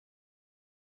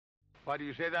Why do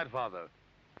you say that, Father?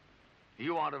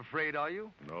 You aren't afraid, are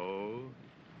you? No,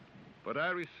 but I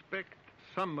respect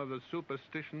some of the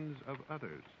superstitions of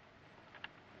others.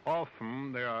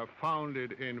 Often they are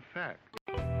founded in fact.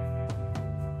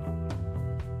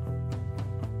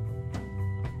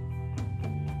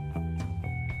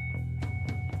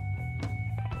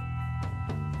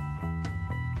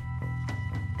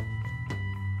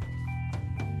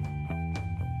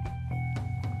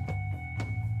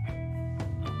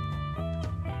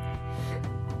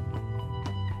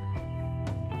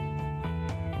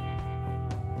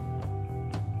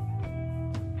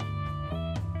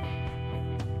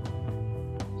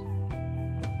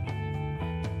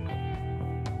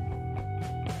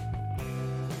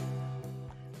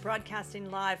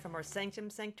 Broadcasting live from our Sanctum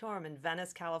Sanctorum in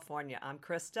Venice, California. I'm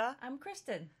Krista. I'm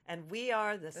Kristen. And we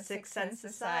are the Sixth Sense Society.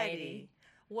 Society.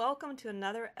 Welcome to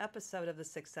another episode of the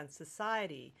Sixth Sense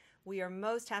Society. We are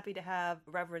most happy to have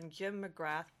Reverend Jim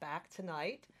McGrath back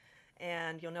tonight.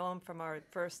 And you'll know him from our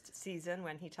first season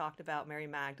when he talked about Mary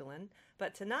Magdalene.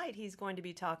 But tonight he's going to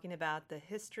be talking about the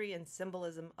history and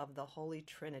symbolism of the Holy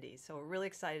Trinity. So we're really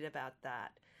excited about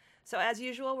that. So as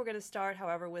usual, we're going to start,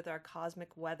 however, with our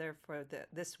cosmic weather for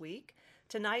this week.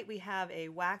 Tonight we have a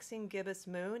waxing gibbous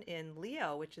moon in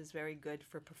Leo, which is very good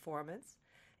for performance.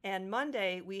 And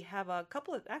Monday we have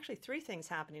actually three things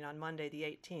happening on Monday the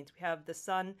 18th. We have the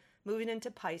sun moving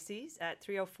into Pisces at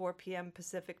 3:04 p.m.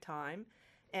 Pacific time.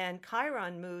 And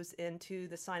Chiron moves into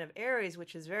the sign of Aries,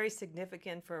 which is very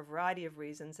significant for a variety of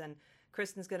reasons. And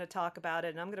Kristen's going to talk about it,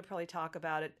 and I'm going to probably talk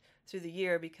about it through the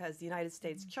year because the United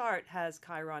States chart has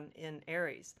Chiron in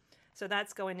Aries. So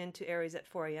that's going into Aries at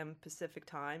 4 a.m. Pacific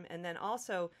time. And then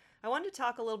also, I wanted to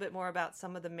talk a little bit more about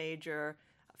some of the major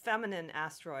feminine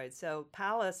asteroids. So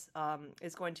Pallas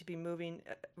is going to be moving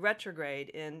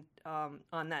retrograde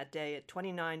on that day at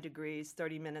 29 degrees,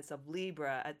 30 minutes of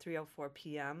Libra at 3:04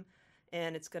 p.m.,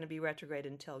 and it's going to be retrograde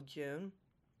until June.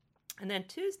 And then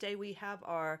Tuesday, we have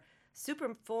our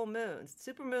supermoon, full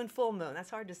moon. That's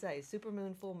hard to say.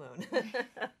 Supermoon, full moon.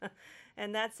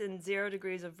 And that's in 0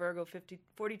 degrees of Virgo,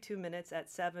 42 minutes at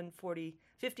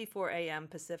 7:54 a.m.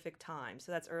 Pacific time.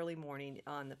 So that's early morning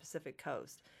on the Pacific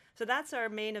coast. So that's our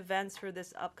main events for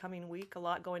this upcoming week. A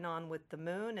lot going on with the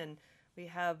moon, and we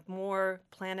have more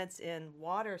planets in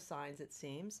water signs, it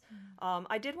seems.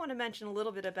 I did want to mention a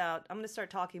little bit about, I'm going to start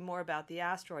talking more about the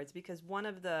asteroids, because one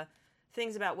of the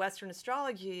things about Western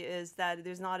astrology is that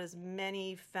there's not as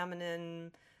many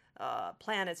feminine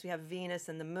planets. We have Venus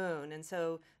and the moon. And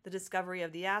so the discovery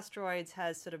of the asteroids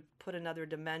has sort of put another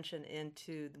dimension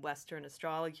into Western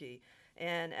astrology.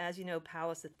 And as you know,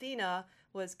 Pallas Athena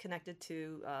was connected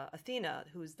to Athena,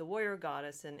 who's the warrior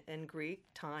goddess in Greek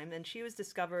time. And she was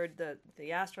discovered,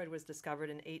 the asteroid was discovered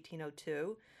in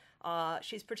 1802.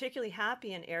 She's particularly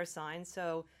happy in air signs,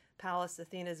 so Pallas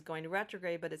Athena is going to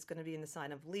retrograde, but it's going to be in the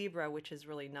sign of Libra, which is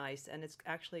really nice. And it's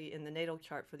actually in the natal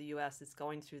chart for the U.S., it's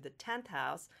going through the 10th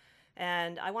house.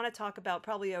 And I want to talk about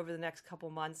probably over the next couple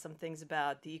months some things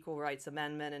about the Equal Rights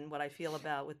Amendment and what I feel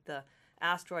about with the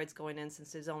asteroids going in,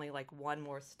 since there's only like one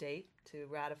more state to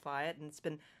ratify it. And it's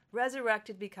been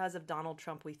resurrected because of Donald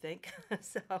Trump, we think.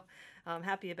 So I'm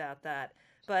happy about that.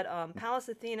 But Pallas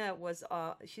Athena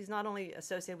she's not only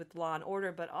associated with law and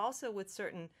order, but also with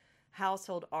certain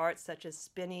household arts such as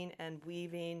spinning and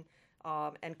weaving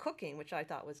and cooking, which I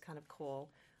thought was kind of cool.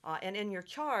 And in your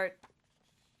chart,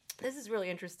 this is really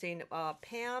interesting.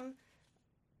 Pam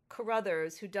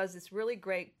Carruthers, who does this really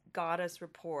great goddess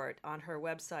report on her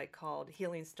website called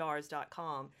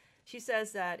healingstars.com, she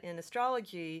says that in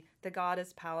astrology, the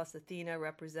goddess Pallas Athena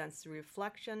represents the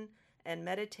reflection and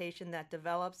meditation that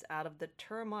develops out of the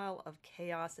turmoil of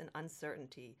chaos and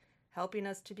uncertainty, helping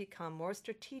us to become more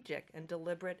strategic and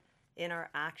deliberate in our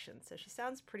actions. So she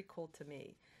sounds pretty cool to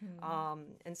me.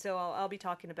 And so I'll be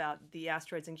talking about the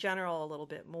asteroids in general a little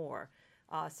bit more.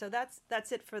 So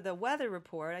that's it for the weather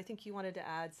report. I think you wanted to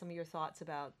add some of your thoughts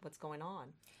about what's going on.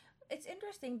 It's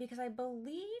interesting because I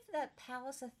believe that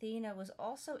Pallas Athena was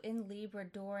also in Libra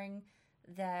during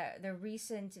the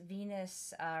recent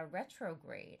Venus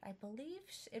retrograde. I believe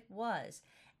it was.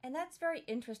 And that's very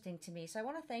interesting to me. So I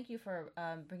want to thank you for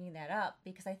bringing that up,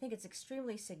 because I think it's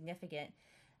extremely significant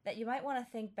that you might want to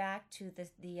think back to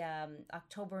the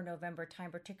October, November time,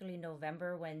 particularly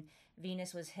November, when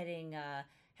Venus was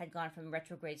had gone from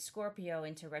retrograde Scorpio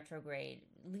into retrograde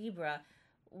Libra.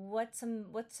 What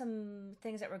some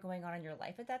things that were going on in your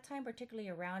life at that time, particularly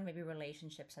around maybe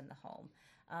relationships in the home.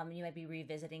 You might be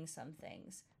revisiting some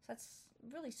things. So that's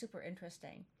really super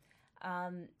interesting. I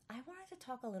wanted to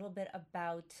talk a little bit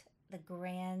about the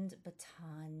grand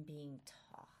baton being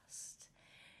tossed.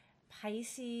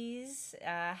 Pisces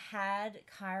had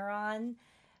Chiron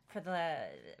for I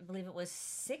believe it was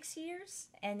 6 years,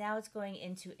 and now it's going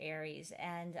into Aries.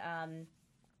 And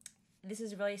this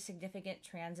is a really significant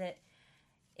transit.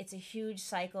 It's a huge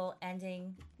cycle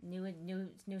ending,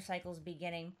 new cycles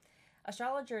beginning.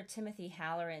 Astrologer Timothy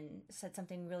Halloran said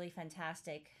something really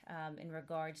fantastic in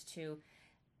regards to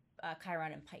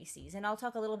Chiron and Pisces. And I'll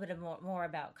talk a little bit more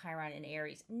about Chiron and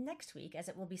Aries next week, as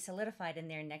it will be solidified in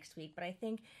there next week. But I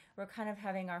think we're kind of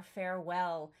having our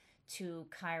farewell to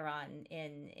Chiron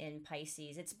in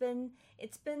Pisces. It's been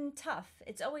tough.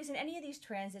 It's always, in any of these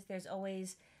transits, there's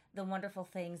always the wonderful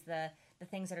things, the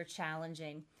things that are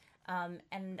challenging.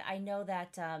 And I know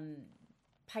that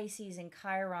Pisces and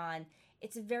Chiron,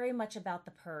 it's very much about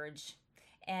the purge.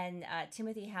 And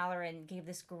Timothy Halloran gave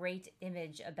this great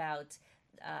image about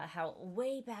how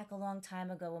way back a long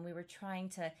time ago, when we were trying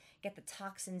to get the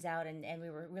toxins out and we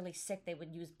were really sick, they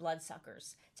would use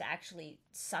bloodsuckers to actually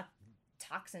suck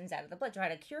toxins out of the blood, try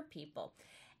to cure people.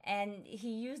 And he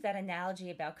used that analogy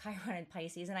about Chiron and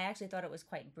Pisces, and I actually thought it was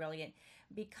quite brilliant,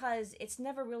 because it's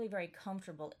never really very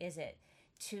comfortable, is it,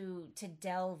 to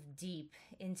delve deep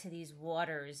into these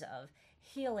waters of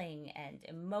healing and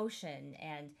emotion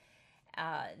and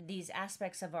these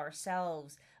aspects of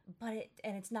ourselves,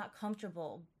 and it's not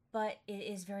comfortable, but it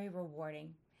is very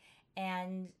rewarding.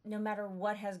 And no matter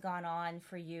what has gone on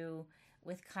for you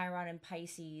with Chiron and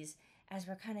Pisces, as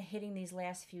we're kind of hitting these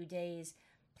last few days,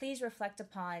 please reflect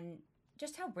upon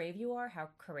just how brave you are, how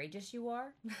courageous you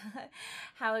are,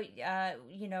 how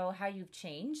you've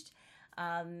changed.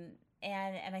 And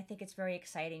I think it's very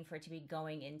exciting for it to be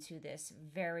going into this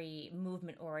very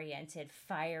movement-oriented,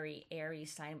 fiery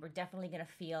Aries sign. We're definitely going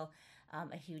to feel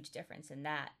a huge difference in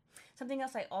that. Something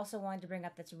else I also wanted to bring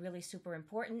up that's really super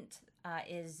important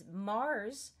is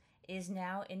Mars is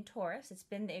now in Taurus.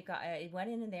 It went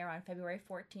in there on February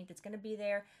 14th. It's going to be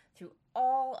there through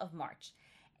all of March.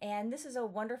 And this is a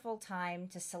wonderful time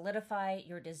to solidify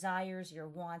your desires, your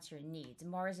wants, your needs.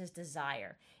 Mars is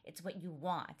desire. It's what you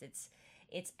want.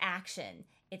 It's action.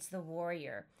 It's the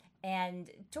warrior.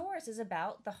 And Taurus is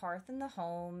about the hearth and the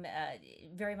home,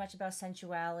 very much about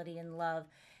sensuality and love.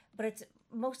 But it's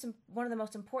one of the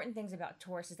most important things about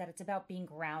Taurus is that it's about being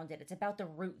grounded. It's about the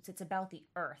roots. It's about the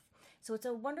earth. So it's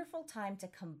a wonderful time to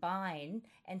combine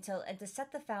and to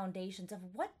set the foundations of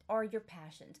what are your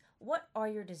passions? What are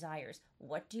your desires?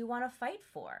 What do you want to fight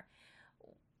for?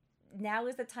 Now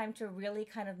is the time to really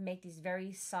kind of make these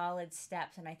very solid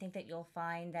steps. And I think that you'll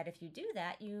find that if you do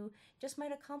that, you just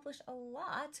might accomplish a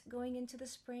lot going into the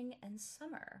spring and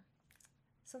summer.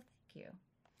 So thank you.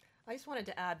 I just wanted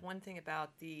to add one thing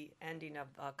about the ending of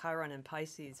Chiron and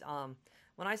Pisces.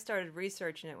 When I started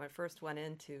researching it, when it first went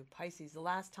into Pisces, the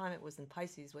last time it was in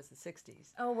Pisces was the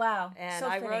 60s. Oh, wow. And so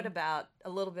I fitting. wrote a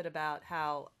little bit about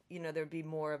how, there'd be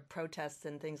more protests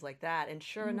and things like that. And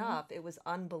sure enough, it was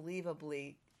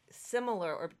unbelievably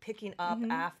similar or picking up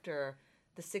after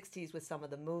the 60s with some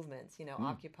of the movements,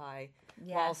 Occupy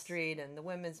Wall Street and the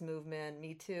women's movement,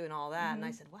 Me Too and all that. And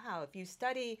I said, wow, if you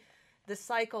study the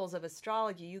cycles of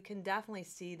astrology, you can definitely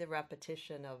see the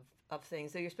repetition of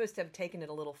things. So you're supposed to have taken it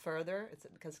a little further. It's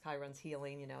because Chiron's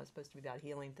healing, it's supposed to be about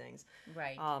healing things.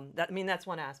 Right. That's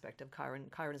one aspect of Chiron.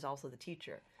 Chiron is also the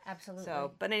teacher. Absolutely.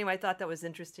 So, but anyway, I thought that was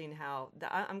interesting how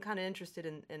I'm kind of interested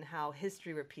in how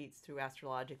history repeats through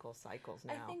astrological cycles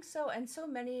now. I think so. And so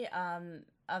many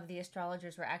of the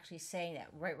astrologers were actually saying that,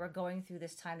 right, we're going through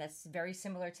this time that's very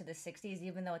similar to the 60s,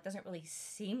 even though it doesn't really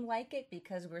seem like it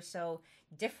because we're so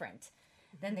different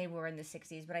than they were in the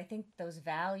 60s. But I think those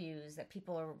values that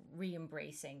people are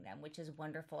re-embracing them, which is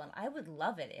wonderful. And I would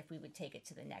love it if we would take it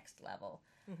to the next level,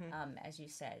 as you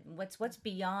said. What's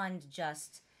beyond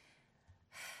just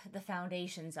the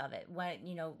foundations of it,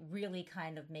 really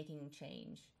kind of making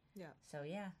change. Yeah. So,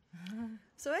 yeah.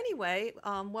 So anyway,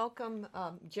 welcome,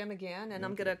 Jim, again. And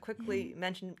I'm going to quickly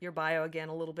mention your bio again,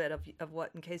 a little bit of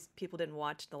what, in case people didn't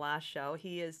watch the last show.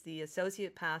 He is the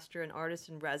associate pastor and artist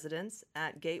in residence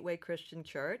at Gateway Christian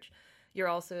Church. You're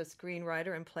also a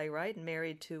screenwriter and playwright and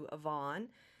married to Yvonne.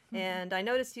 And I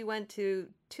noticed you went to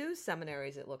 2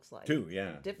 seminaries, it looks like. 2,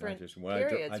 yeah. Different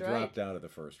periods, I right? dropped out of the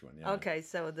first one, yeah. Okay,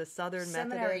 so the Southern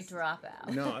Seminary Methodist.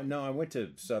 dropout. No, I went to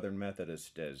Southern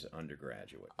Methodist as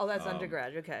undergraduate. Oh, that's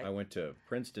undergraduate, okay. I went to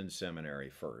Princeton Seminary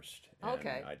first. And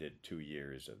Okay. I did 2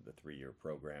 years of the 3-year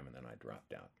program, and then I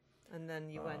dropped out. And then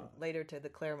you went later to the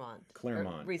Claremont.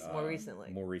 Claremont. More recently.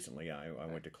 More recently, yeah. I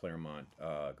went to Claremont,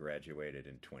 graduated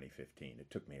in 2015. It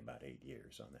took me about 8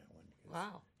 years on that one.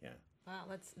 Wow. Yeah.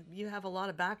 Wow, you have a lot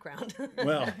of background.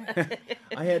 Well,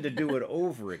 I had to do it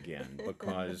over again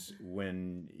because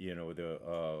when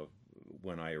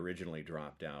when I originally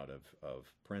dropped out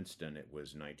of Princeton, it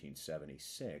was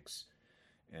 1976.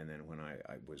 And then when I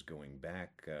was going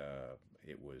back,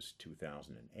 it was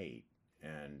 2008.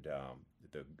 And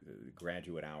the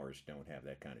graduate hours don't have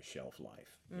that kind of shelf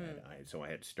life. So I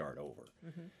had to start over.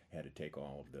 Had to take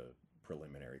all of the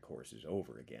preliminary courses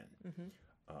over again,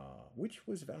 which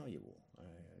was valuable.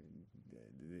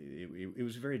 It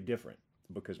was very different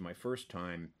because my first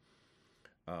time,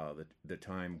 the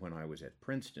time when I was at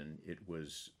Princeton, it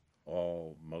was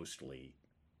all mostly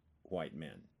white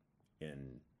men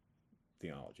in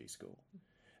theology school.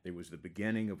 It was the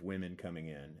beginning of women coming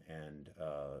in, and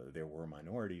there were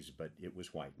minorities, but it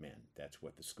was white men. That's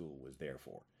what the school was there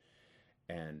for.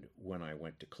 And when I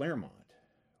went to Claremont,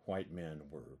 white men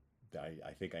were,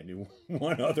 I think I knew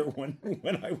one other one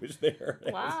when I was there.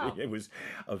 Wow. It was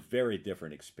a very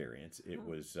different experience. It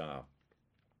was a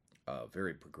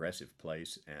very progressive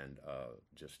place and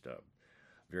just a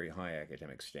very high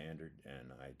academic standard,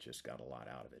 and I just got a lot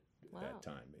out of it at that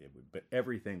time. But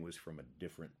everything was from a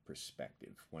different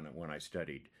perspective. When I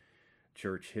studied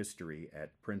church history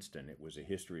at Princeton, it was a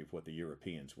history of what the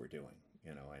Europeans were doing,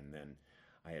 and then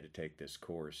I had to take this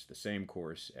course. The same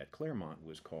course at Claremont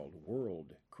was called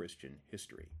World Christian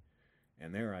History,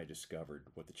 and there I discovered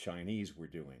what the Chinese were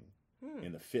doing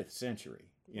in the 5th century.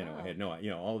 I had no,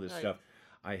 all this stuff.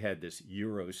 I had this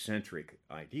Eurocentric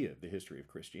idea of the history of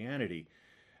Christianity,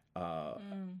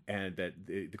 and that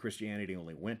the Christianity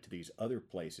only went to these other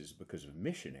places because of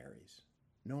missionaries.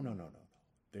 No.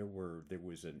 There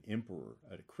was an emperor,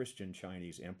 a Christian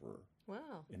Chinese emperor,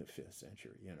 in the 5th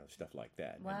century. Stuff like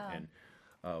that. Wow. And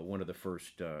one of the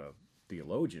first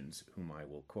theologians whom I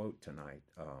will quote tonight,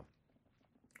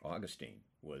 Augustine,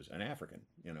 was an African.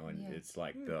 It's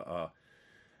like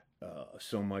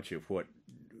so much of what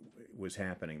was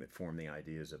happening that formed the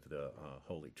ideas of the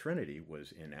Holy Trinity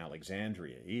was in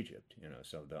Alexandria, Egypt.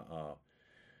 So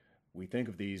we think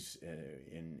of these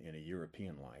in a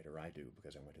European light, or I do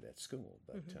because I went to that school.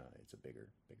 But it's a bigger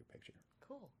picture.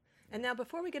 Cool. And now,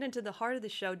 before we get into the heart of the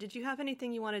show, did you have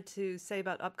anything you wanted to say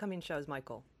about upcoming shows,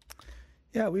 Michael?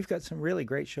 Yeah, we've got some really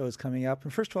great shows coming up.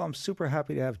 And first of all, I'm super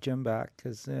happy to have Jim back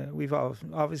because we've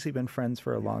obviously been friends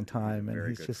for a long time, and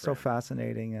he's just so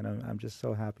fascinating, and I'm just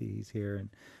so happy he's here. And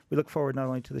we look forward not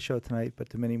only to the show tonight, but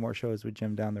to many more shows with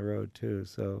Jim down the road, too.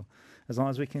 So as long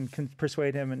as we can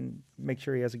persuade him and make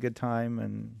sure he has a good time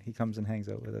and he comes and hangs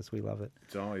out with us, we love it.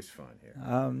 It's always fun here.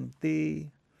 The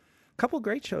couple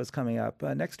great shows coming up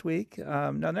next week.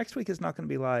 Next week is not going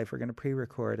to be live. We're going to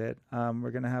pre-record it. We're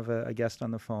going to have a guest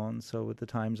on the phone, so with the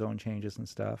time zone changes and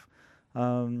stuff.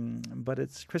 But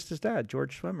it's Krista's dad,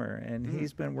 George Schwimmer, and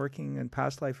he's been working in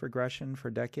past life regression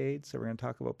for decades. So we're going to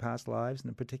talk about past lives, and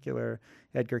in particular,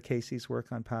 Edgar Cayce's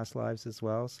work on past lives as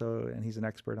well. And he's an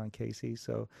expert on Cayce.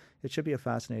 So it should be a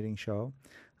fascinating show.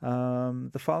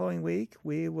 The following week,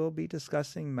 we will be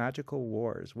discussing magical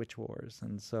wars, witch wars,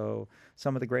 and so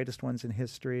some of the greatest ones in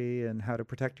history and how to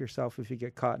protect yourself if you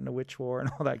get caught in a witch war and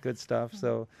all that good stuff.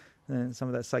 So and some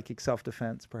of that psychic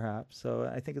self-defense, perhaps.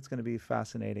 So I think it's going to be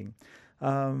fascinating.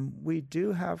 We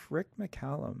do have Rick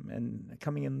McCallum and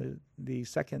coming in the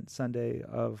second Sunday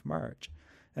of March.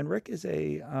 And Rick is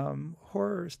a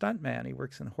horror stuntman. He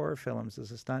works in horror films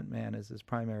as a stuntman as his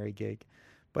primary gig.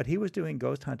 But he was doing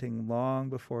ghost hunting long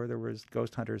before there was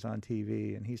ghost hunters on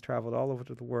TV, and he's traveled all over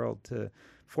the world to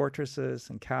fortresses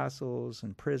and castles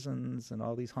and prisons and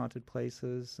all these haunted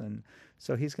places. And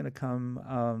so he's going to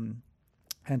come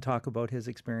and talk about his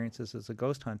experiences as a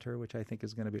ghost hunter, which I think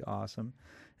is going to be awesome.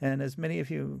 And as many of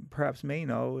you perhaps may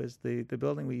know, is the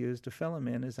building we use to film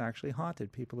in is actually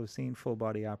haunted. People have seen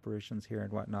full-body apparitions here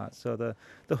and whatnot. So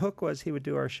the hook was he would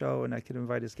do our show, and I could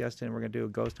invite his guest in. We're going to do a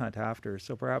ghost hunt after.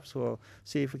 So perhaps we'll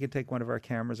see if we can take one of our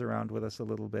cameras around with us a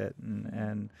little bit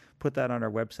and put that on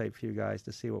our website for you guys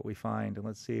to see what we find. And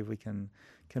let's see if we can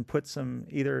put some,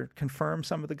 either confirm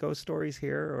some of the ghost stories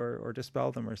here or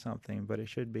dispel them or something. But it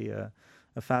should be a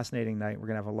fascinating night. We're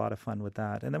going to have a lot of fun with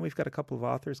that. And then we've got a couple of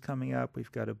authors coming up.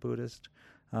 We've got a Buddhist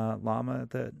Lama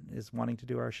that is wanting to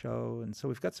do our show. And so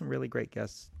we've got some really great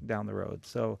guests down the road.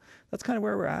 So that's kind of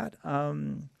where we're at.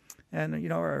 And,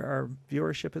 our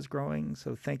viewership is growing.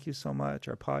 So thank you so much.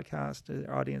 Our podcast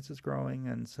audience is growing.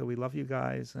 And so we love you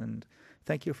guys. And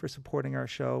thank you for supporting our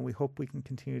show. We hope we can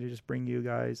continue to just bring you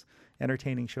guys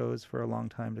entertaining shows for a long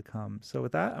time to come. So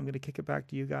with that, I'm going to kick it back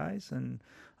to you guys. And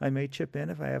I may chip in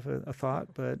if I have a thought.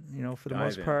 But, for the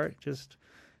most part, just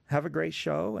have a great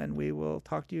show. And we will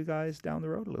talk to you guys down the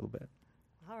road a little bit.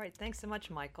 All right. Thanks so much,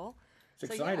 Michael.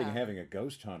 It's exciting having a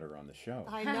ghost hunter on the show.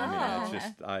 I know. I mean, it's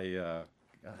just,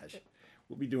 gosh,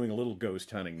 We'll be doing a little ghost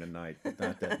hunting tonight, but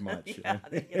not that much. Yeah,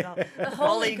 you know, The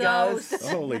Holy Ghost. The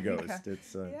Holy Ghost.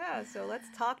 It's Yeah, so let's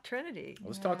talk Trinity.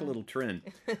 let's talk a little Trin.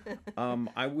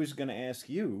 I was going to ask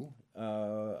you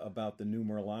about the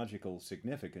numerological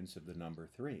significance of the number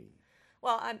 3.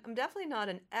 Well, I'm definitely not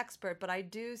an expert, but I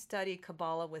do study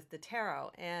Kabbalah with the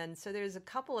tarot. And so there's a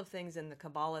couple of things in the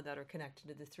Kabbalah that are connected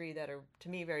to the 3 that are, to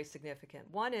me, very significant.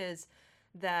 One is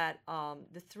that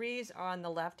the 3s are on the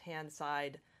left-hand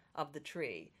side of the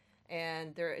tree.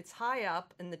 And it's high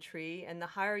up in the tree, and the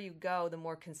higher you go, the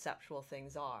more conceptual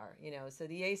things are. You know, so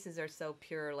the aces are so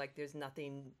pure, like there's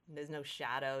no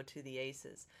shadow to the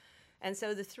aces. And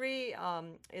so the 3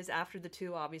 is after the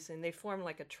 2, obviously, and they form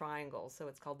like a triangle. So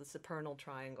it's called the supernal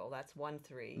triangle. That's 1,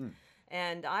 3.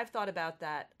 And I've thought about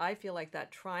that. I feel like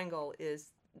that triangle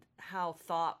is how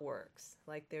thought works.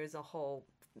 Like there's a whole,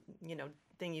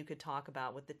 thing you could talk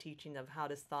about with the teaching of how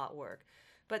does thought work.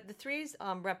 But the 3s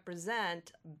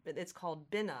represent, it's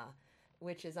called Binah,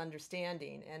 which is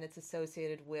understanding, and it's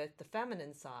associated with the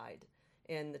feminine side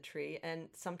in the tree, and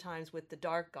sometimes with the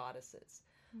dark goddesses.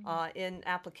 In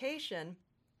application,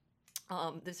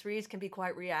 the 3s can be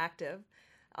quite reactive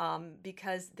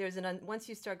because once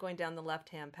you start going down the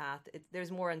left-hand path,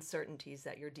 there's more uncertainties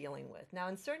that you're dealing with. Now,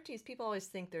 uncertainties, people always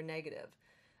think they're negative,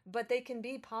 but they can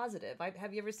be positive.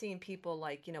 Have you ever seen people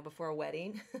like, before a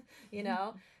wedding,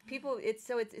 people,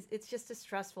 it's just a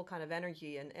stressful kind of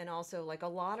energy. And also like a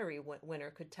lottery winner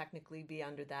could technically be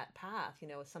under that path,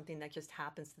 something that just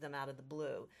happens to them out of the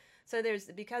blue. So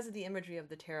because of the imagery of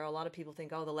the tarot, a lot of people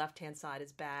think, oh, the left-hand side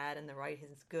is bad and the right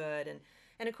is good.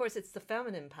 And of course, it's the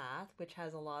feminine path, which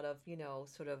has a lot of,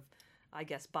 sort of, I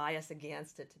guess, bias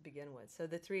against it to begin with. So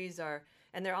the 3s are,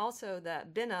 and they're also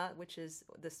that Binah, which is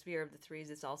the sphere of the 3s,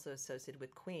 is also associated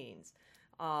with queens.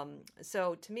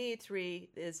 So to me, 3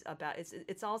 is about,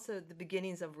 it's also the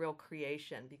beginnings of real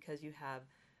creation, because you have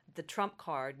the trump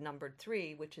card numbered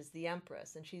 3, which is the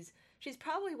Empress. And she's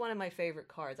probably one of my favorite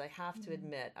cards. I have to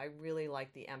admit, I really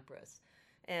like the Empress.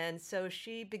 And so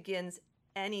she begins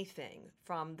anything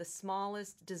from the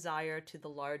smallest desire to the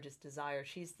largest desire.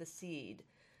 She's the seed.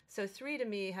 So 3 to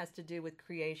me has to do with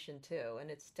creation too. And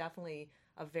it's definitely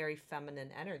a very feminine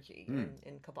energy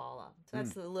in Kabbalah. So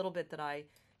that's a little bit that I,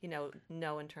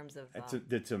 know in terms of...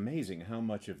 That's amazing how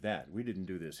much of that, we didn't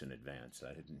do this in advance.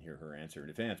 I didn't hear her answer in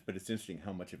advance, but it's interesting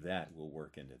how much of that will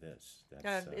work into this.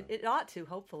 It ought to,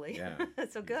 hopefully. Yeah.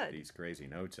 So good. These crazy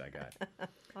notes I got.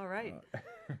 All right.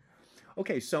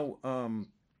 Okay, so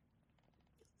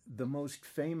the most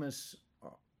famous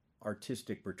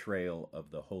artistic portrayal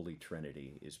of the Holy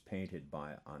Trinity is painted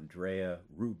by Andrei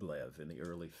Rublev in the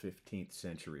early 15th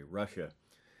century Russia.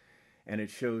 And it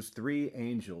shows 3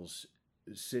 angels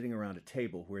sitting around a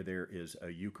table where there is a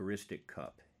Eucharistic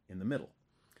cup in the middle.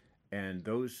 And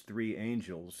those 3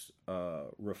 angels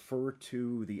refer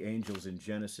to the angels in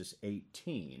Genesis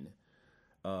 18,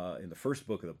 in the first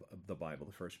book of the Bible,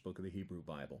 the first book of the Hebrew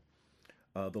Bible.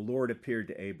 The Lord appeared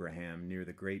to Abraham near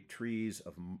the great trees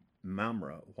of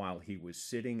Mamre while he was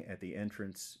sitting at the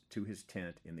entrance to his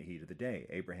tent in the heat of the day.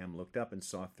 Abraham looked up and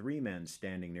saw 3 men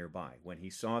standing nearby. When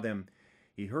he saw them,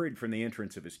 he hurried from the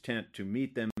entrance of his tent to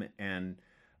meet them and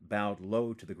bowed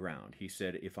low to the ground. He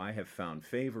said, "If I have found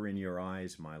favor in your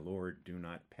eyes, my Lord, do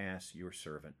not pass your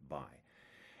servant by."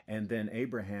 And then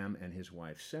Abraham and his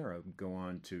wife Sarah go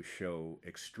on to show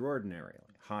extraordinary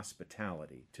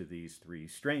hospitality to these 3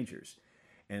 strangers.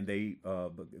 And they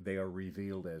are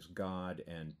revealed as God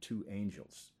and 2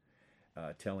 angels,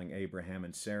 telling Abraham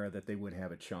and Sarah that they would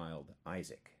have a child,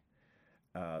 Isaac.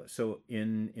 So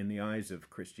in the eyes of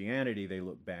Christianity, they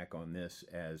look back on this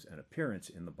as an appearance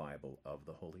in the Bible of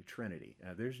the Holy Trinity.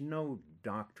 Now, there's no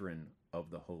doctrine of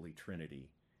the Holy Trinity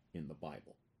in the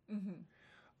Bible.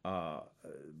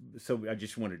 So I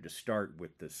just wanted to start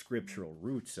with the scriptural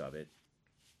roots of it.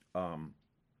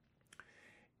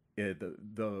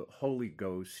 The Holy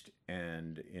Ghost,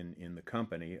 and in the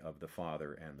company of the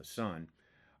Father and the Son,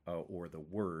 or the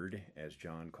Word, as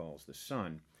John calls the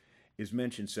Son, is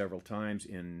mentioned several times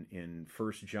in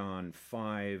 1 John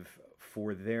 5.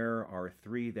 For there are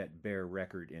 3 that bear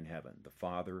record in heaven, the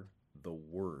Father, the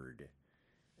Word,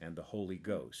 and the Holy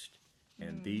Ghost,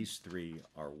 and these 3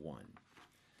 are one.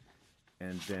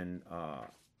 And then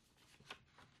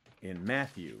in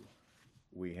Matthew,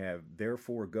 we have,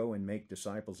 therefore go and make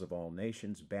disciples of all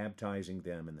nations, baptizing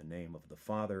them in the name of the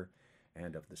Father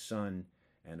and of the Son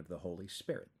and of the Holy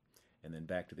Spirit. And then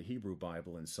back to the Hebrew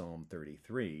Bible in Psalm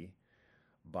 33,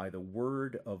 by the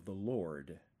word of the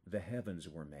Lord the heavens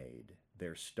were made,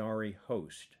 their starry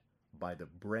host by the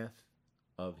breath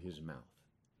of his mouth.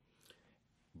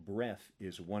 Breath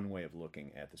is one way of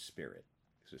looking at the Spirit.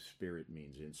 So spirit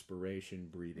means inspiration,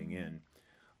 breathing in.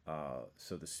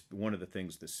 So one of the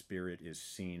things the Spirit is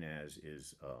seen as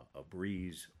is a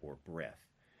breeze or breath.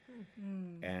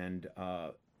 And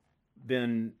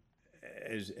then,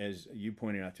 as you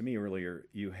pointed out to me earlier,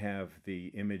 you have the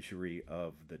imagery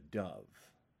of the dove.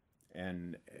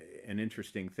 And an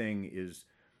interesting thing is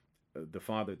the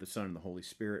Father, the Son, and the Holy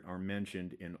Spirit are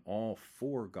mentioned in all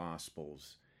four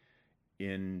Gospels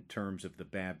in terms of the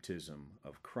baptism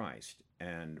of Christ.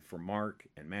 And for Mark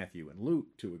and Matthew and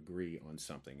Luke to agree on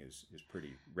something is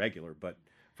pretty regular. But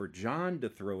for John to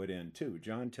throw it in too,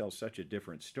 John tells such a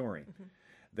different story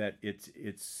that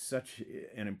it's such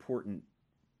an important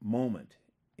moment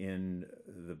in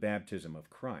the baptism of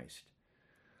Christ.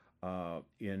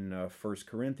 In 1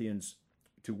 Corinthians,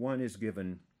 to one is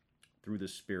given through the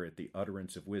Spirit the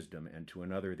utterance of wisdom, and to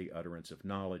another the utterance of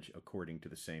knowledge according to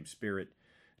the same Spirit,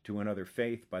 to another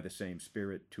faith by the same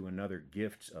Spirit, to another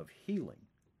gifts of healing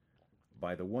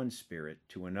by the one Spirit,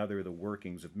 to another the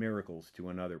workings of miracles, to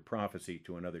another prophecy,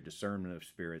 to another discernment of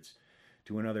spirits,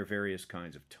 to another various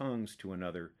kinds of tongues, to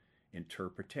another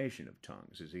interpretation of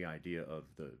tongues. Is the idea of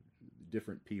the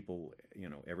different people,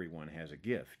 everyone has a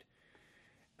gift,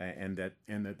 and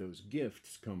that those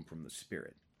gifts come from the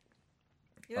Spirit.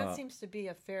 That seems to be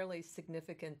a fairly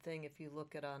significant thing. If you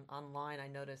look at online, I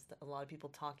noticed a lot of people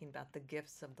talking about the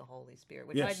gifts of the Holy Spirit,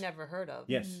 which Yes. I'd never heard of.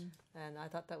 Yes. And I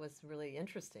thought that was really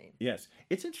interesting. Yes.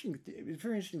 It's interesting. It's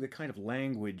very interesting the kind of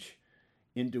language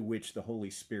into which the Holy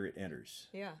Spirit enters.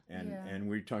 Yeah. And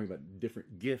we're talking about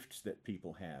different gifts that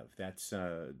people have. That's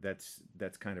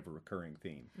kind of a recurring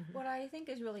theme. What I think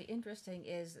is really interesting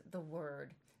is the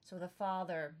Word. So the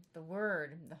Father, the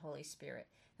Word, the Holy Spirit.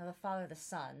 Now the Father, the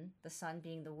Son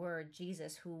being the Word,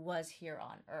 Jesus, who was here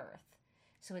on earth.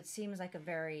 So it seems like a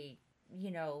very,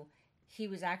 he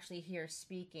was actually here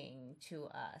speaking to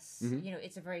us.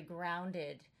 It's a very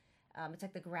grounded, it's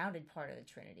like the grounded part of the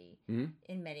Trinity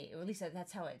in many, or at least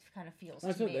that's how it kind of feels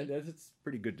to me. That's a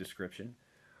pretty good description.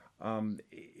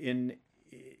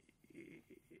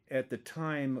 At the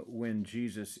time when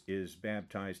Jesus is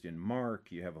baptized in Mark,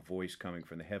 you have a voice coming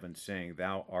from the heavens saying,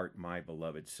 "Thou art my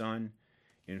beloved Son,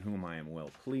 in whom I am well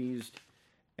pleased,"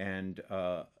 and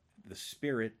the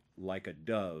Spirit like a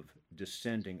dove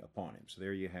descending upon him. So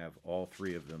there you have all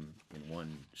three of them in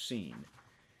one scene.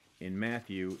 In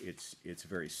Matthew, it's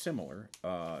very similar.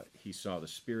 He saw the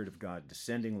Spirit of God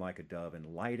descending like a dove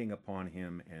and lighting upon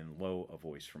him, and lo, a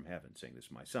voice from heaven saying, "This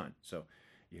is my Son." So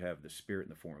you have the Spirit in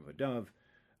the form of a dove,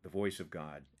 the voice of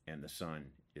God, and the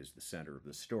Son is the center of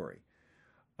the story.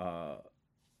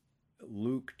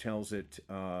 Luke tells it,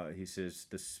 he says,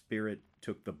 the Spirit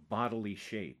took the bodily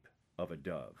shape of a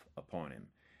dove upon him,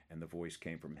 and the voice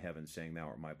came from heaven saying, "Thou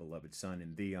art my beloved Son,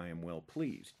 in thee I am well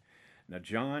pleased." Now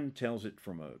John tells it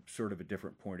from a sort of a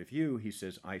different point of view. He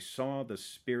says, "I saw the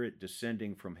Spirit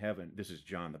descending from heaven." This is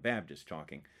John the Baptist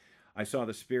talking. "I saw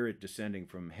the Spirit descending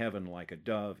from heaven like a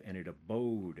dove, and it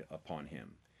abode upon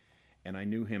him. And I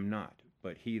knew him not,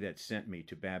 but he that sent me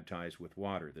to baptize with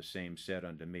water, the same said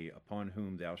unto me, Upon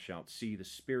whom thou shalt see the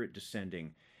Spirit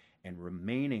descending and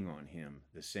remaining on him,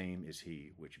 the same is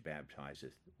he which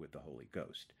baptizeth with the Holy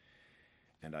Ghost.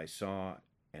 And I saw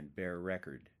and bear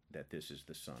record that this is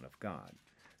the Son of God."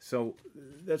 So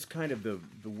that's kind of the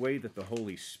way that the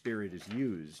Holy Spirit is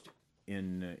used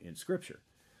in Scripture.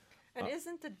 And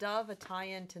isn't the dove a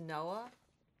tie-in to Noah?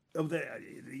 Oh,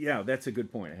 yeah, that's a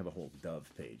good point. I have a whole dove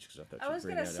page because I thought I was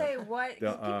going to say, what?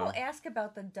 'Cause people ask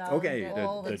about the dove Okay,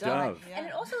 all the the time. dove. And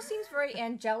it also seems very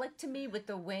angelic to me with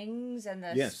the wings and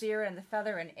the Yes. spirit and the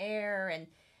feather and air and,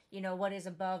 what is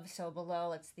above, so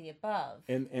below, it's the above.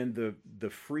 And the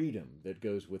freedom that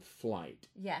goes with flight.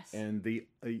 Yes. And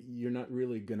you're not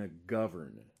really going to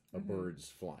govern a bird's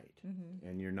flight,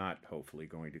 and you're not hopefully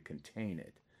going to contain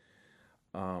it.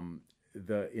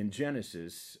 In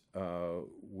Genesis,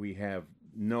 we have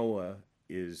Noah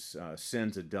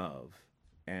sends a dove,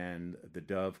 and the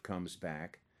dove comes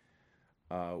back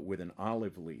with an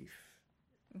olive leaf.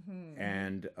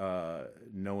 And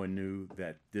Noah knew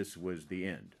that this was the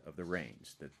end of the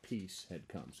rains, that peace had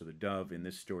come. So the dove in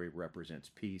this story represents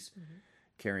peace,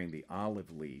 carrying the olive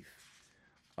leaf.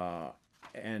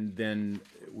 And then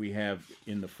we have,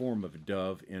 in the form of a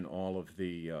dove, in all of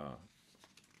the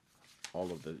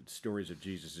stories of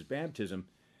Jesus' baptism,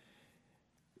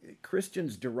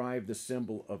 Christians derive the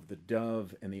symbol of the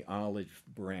dove and the olive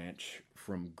branch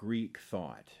from Greek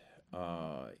thought.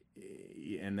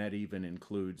 And that even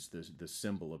includes the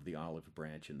symbol of the olive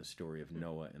branch in the story of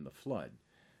Noah and the flood.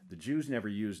 The Jews never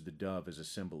used the dove as a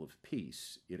symbol of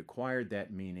peace. It acquired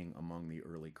that meaning among the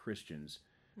early Christians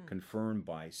confirmed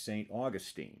by St.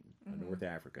 Augustine, a North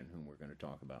African whom we're going to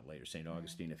talk about later, St.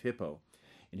 Augustine of Hippo,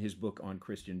 in his book on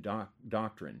Christian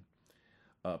doctrine.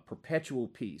 Perpetual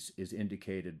peace is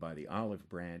indicated by the olive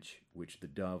branch which the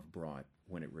dove brought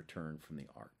when it returned from the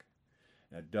ark.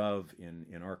 Now, dove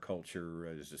in our culture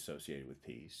is associated with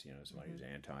peace. You know, somebody who's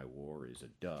anti-war is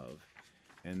a dove.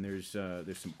 And there's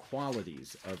some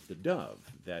qualities of the dove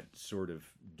that sort of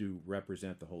do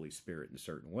represent the Holy Spirit in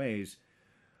certain ways.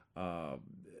 The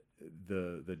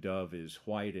dove is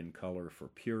white in color for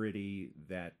purity.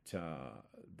 That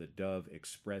the dove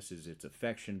expresses its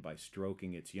affection by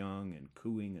stroking its young and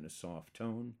cooing in a soft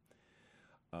tone.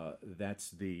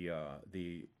 That's the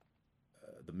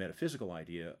metaphysical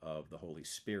idea of the Holy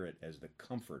Spirit as the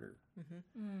comforter.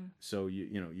 So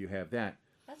you have that.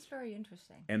 That's very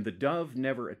interesting. And the dove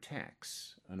never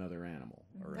attacks another animal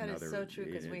or That another. is so true,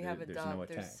 because we have a there's dove. no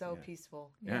They're attack, so yeah.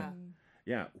 peaceful. Yeah.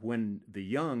 Yeah, when the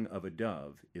young of a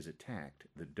dove is attacked,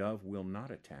 the dove will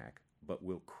not attack, but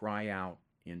will cry out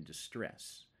in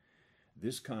distress.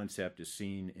 This concept is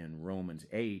seen in Romans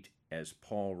 8, as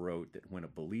Paul wrote that when a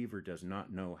believer does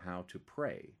not know how to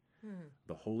pray,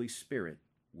 the Holy Spirit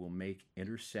will make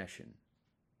intercession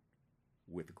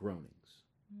with groanings.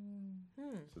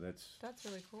 So That's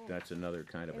really cool. that's another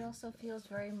kind of It also feels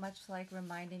very much like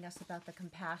reminding us about the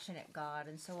compassionate God,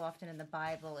 and so often in the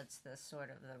Bible it's the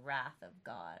sort of the wrath of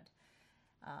God.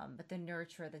 But the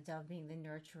nurturer, the dove being the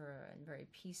nurturer, and very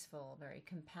peaceful, very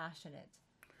compassionate.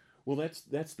 Well,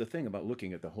 that's the thing about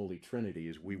looking at the Holy Trinity,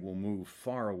 is we will move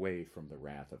far away from the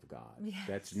wrath of God. Yes.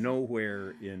 That's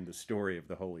nowhere in the story of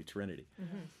the Holy Trinity.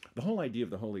 The whole idea of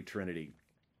the Holy Trinity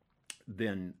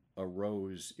then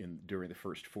arose during the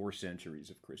first 4 centuries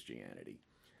of Christianity.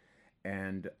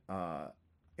 And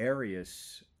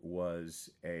Arius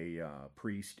was a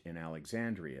priest in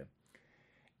Alexandria,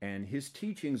 and his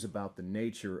teachings about the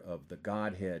nature of the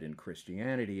Godhead in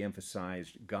Christianity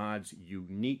emphasized God's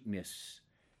uniqueness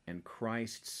and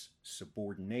Christ's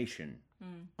subordination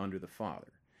under the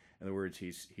Father. In other words,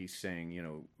 he's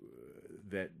saying,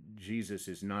 that Jesus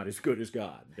is not as good as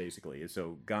God, basically. And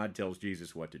so God tells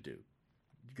Jesus what to do.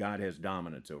 God has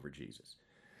dominance over Jesus.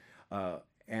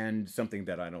 And something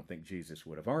that I don't think Jesus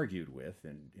would have argued with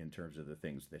in terms of the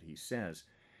things that he says.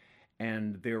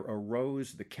 And there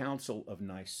arose the Council of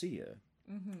Nicaea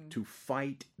to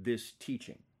fight this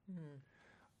teaching.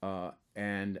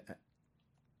 And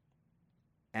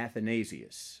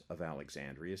Athanasius of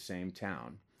Alexandria, same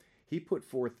town, he put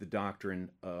forth the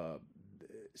doctrine,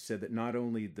 said that not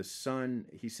only the Son,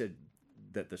 he said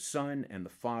that the Son and the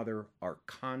Father are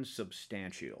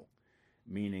consubstantial,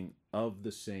 meaning of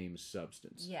the same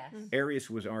substance. Yes. Arius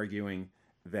was arguing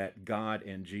that God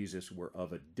and Jesus were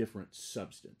of a different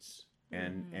substance.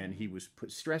 And he was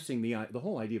stressing the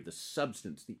whole idea of the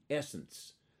substance, the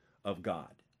essence of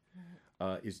God,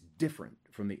 is different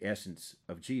from the essence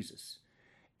of Jesus.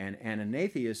 And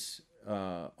Athanasius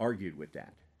argued with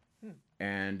that.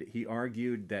 And he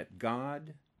argued that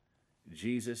God,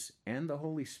 Jesus, and the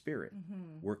Holy Spirit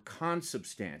were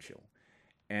consubstantial.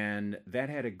 And that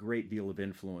had a great deal of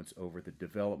influence over the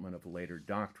development of later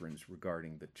doctrines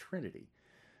regarding the Trinity.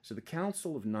 So the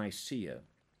Council of Nicaea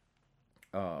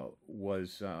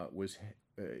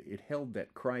it held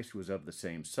that Christ was of the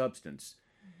same substance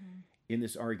in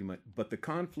this argument, but the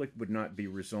conflict would not be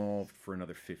resolved for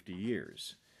another 50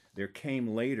 years. There came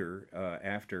later,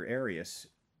 after Arius,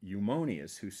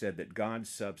 Eutychius, who said that God's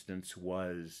substance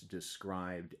was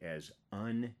described as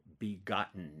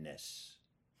unbegottenness.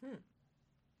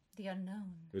 The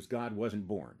unknown. Because God wasn't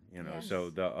born, Yes.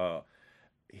 so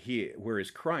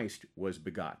whereas Christ was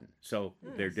begotten. So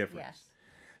they're different. Yes.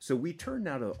 So we turn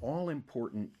now to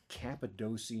all-important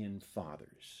Cappadocian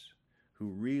fathers who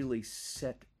really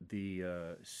set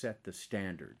the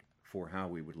standard for how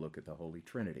we would look at the Holy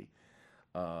Trinity.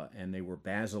 And they were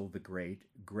Basil the Great,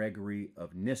 Gregory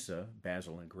of Nyssa.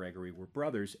 Basil and Gregory were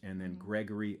brothers, and then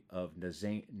Gregory of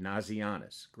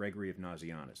Nazianzus. Gregory of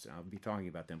Nazianzus. And I'll be talking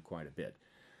about them quite a bit.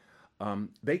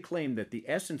 They claimed that the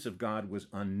essence of God was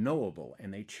unknowable,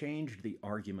 and they changed the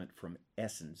argument from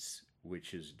essence,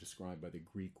 which is described by the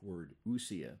Greek word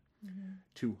ousia,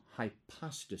 to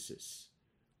hypostasis,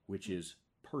 which is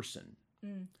person.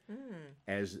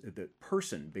 As the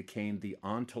person became the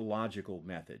ontological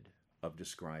method of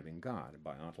describing God. And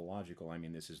by ontological, I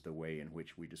mean this is the way in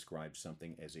which we describe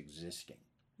something as existing.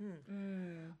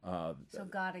 So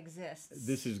God exists.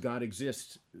 This is God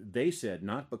exists, they said,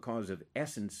 not because of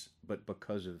essence, but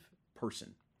because of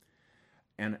person.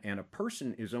 And a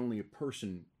person is only a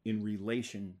person in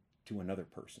relation to another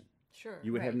person. Sure.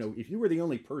 You would have Right. no, if you were the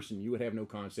only person, you would have no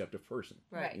concept of person.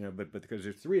 Right. But because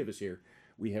there's 3 of us here,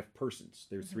 we have persons.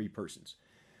 There's 3 persons.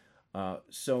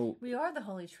 So We are the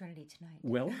Holy Trinity tonight.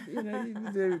 well,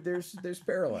 there's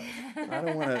parallels. I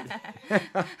don't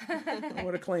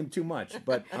want to claim too much,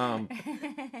 but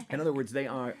in other words, they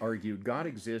argued God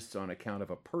exists on account of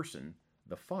a person,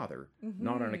 the Father,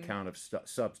 not on account of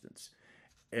substance.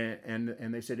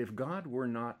 And they said if God were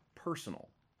not personal,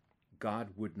 God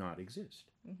would not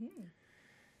exist.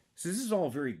 So this is all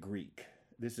very Greek.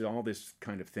 This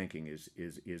kind of thinking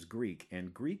is Greek,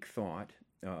 and Greek thought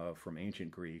from ancient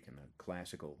Greek and the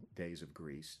classical days of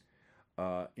Greece,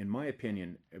 in my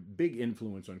opinion, a big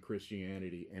influence on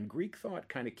Christianity. And Greek thought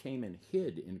kind of came and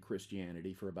hid in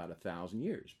Christianity for about 1,000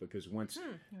 years, because once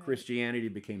Christianity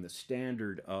became the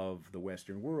standard of the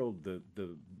Western world, the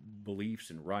beliefs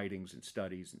and writings and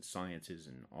studies and sciences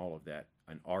and all of that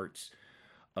and arts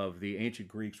of the ancient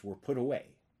Greeks were put away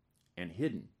and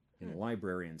hidden in a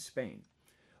library in Spain.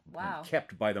 Wow. And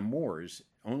kept by the Moors,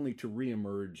 only to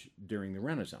reemerge during the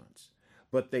Renaissance.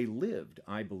 But they lived,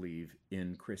 I believe,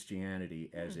 in Christianity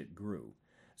as it grew.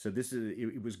 So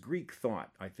it was Greek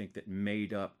thought, I think, that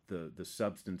made up the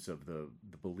substance of the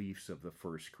beliefs of the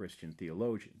first Christian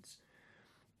theologians.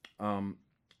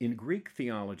 In Greek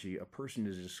theology, a person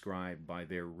is described by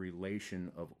their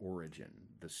relation of origin.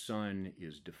 The Son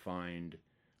is defined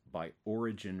by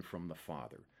origin from the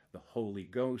Father. The Holy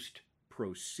Ghost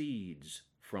proceeds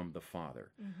from the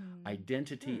Father.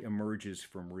 Identity emerges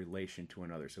from relation to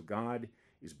another. So God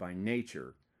is by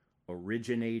nature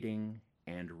originating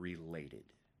and related.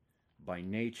 By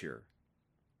nature,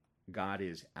 God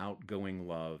is outgoing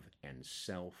love and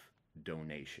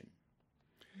self-donation.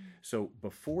 So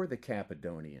before the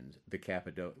Cappadocians,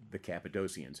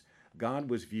 God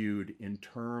was viewed in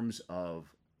terms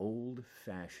of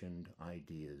old-fashioned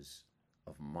ideas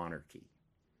of monarchy.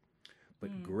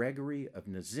 But Gregory of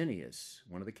Nazianzus,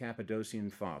 one of the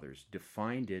Cappadocian fathers,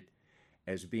 defined it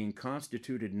as being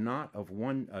constituted not of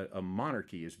one, a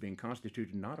monarchy as being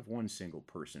constituted not of one single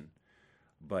person,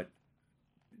 but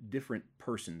different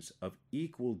persons of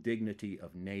equal dignity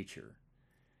of nature,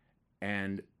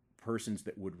 and persons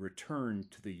that would return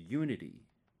to the unity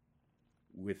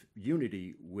with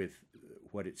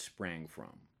what it sprang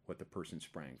from, what the person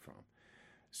sprang from.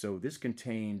 So this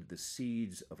contained the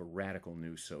seeds of a radical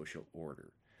new social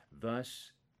order.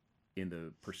 Thus, in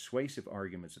the persuasive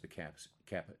arguments of the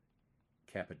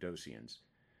Cappadocians,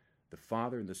 the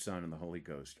Father and the Son and the Holy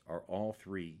Ghost are all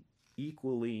three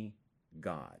equally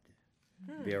God.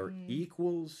 They are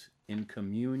equals in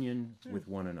communion with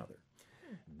one another.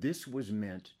 This was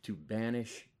meant to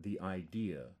banish the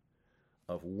idea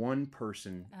of one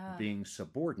person being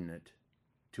subordinate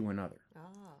to another.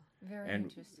 Very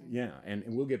interesting. Yeah, and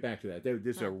we'll get back to that.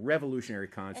 This is a revolutionary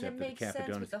concept And it of the makes sense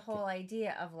Cappadocians. with the whole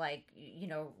idea of, like,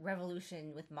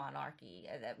 revolution with monarchy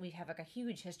that we have, like, a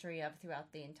huge history of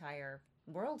throughout the entire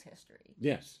world history.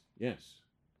 Yes, yes.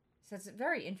 So it's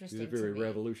very interesting These are very to me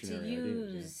revolutionary to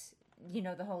ideas, use,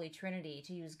 the Holy Trinity,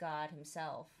 to use God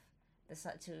himself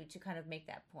to kind of make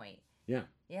that point. Yeah.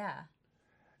 Yeah.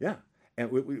 Yeah, and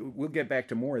we'll get back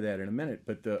to more of that in a minute,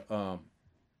 but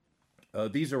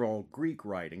these are all Greek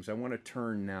writings. I want to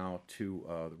turn now to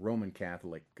the Roman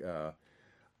Catholic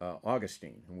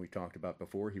Augustine, whom we talked about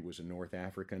before. He was a North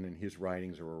African, and his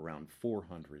writings are around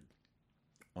 400.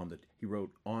 He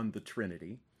wrote on the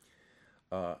Trinity.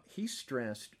 He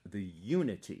stressed the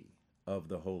unity of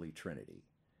the Holy Trinity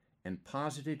and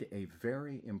posited a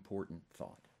very important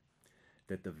thought,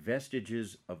 that the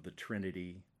vestiges of the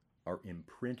Trinity are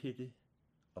imprinted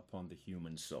upon the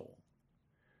human soul.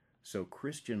 So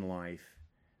Christian life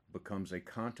becomes a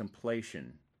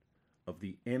contemplation of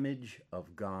the image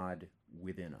of God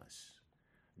within us.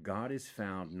 God is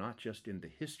found not just in the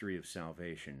history of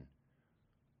salvation,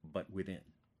 but within.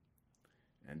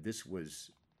 And this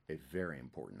was a very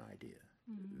important idea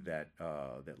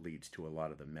that leads to a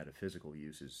lot of the metaphysical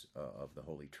uses of the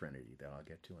Holy Trinity that I'll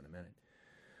get to in a minute.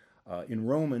 In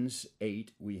Romans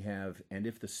 8, we have, "And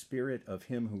if the spirit of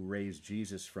him who raised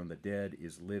Jesus from the dead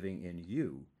is living in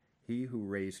you, he who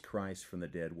raised Christ from the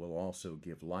dead will also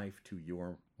give life to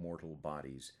your mortal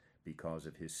bodies because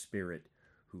of his Spirit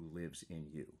who lives in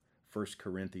you." 1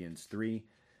 Corinthians 3,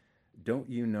 "Don't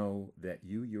you know that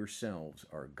you yourselves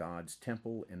are God's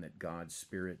temple and that God's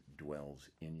Spirit dwells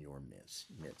in your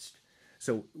midst?"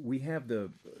 So we have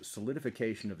the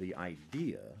solidification of the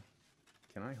idea.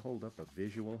 Can I hold up a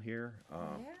visual here?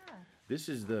 Yeah. This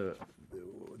is the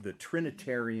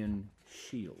Trinitarian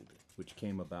shield, which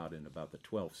came about in about the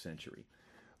 12th century.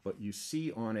 But you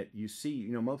see on it,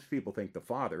 most people think the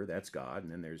Father, that's God,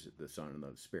 and then there's the Son and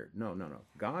the Spirit. No.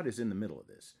 God is in the middle of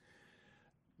this.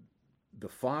 The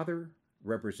Father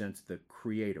represents the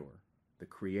Creator, the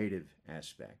creative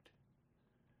aspect.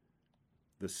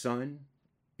 The Son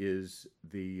is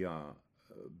the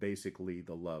basically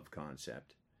the love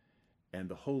concept, and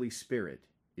the Holy Spirit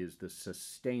is the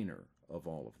sustainer of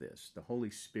all of this. The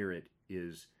Holy Spirit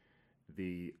is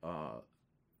the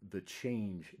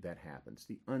change that happens,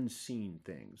 the unseen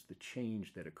things, the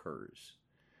change that occurs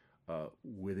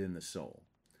within the soul.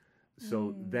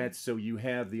 So so you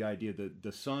have the idea that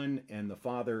the Son and the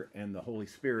Father and the Holy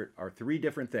Spirit are three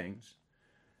different things.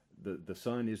 The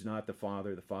Son is not the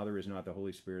Father is not the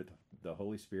Holy Spirit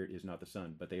is not the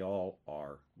Son, but they all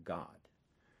are God.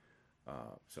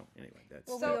 So anyway, that's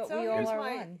So we all here's are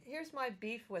my one. here's my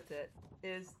beef with it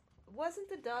is wasn't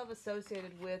the dove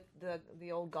associated with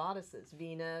the old goddesses,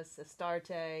 Venus,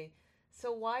 Astarte?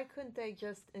 So why couldn't they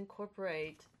just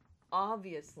incorporate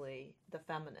obviously the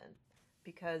feminine?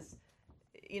 Because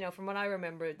from what I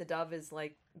remember, the dove is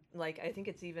like I think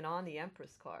it's even on the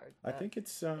Empress card. I think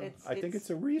it's it's- it's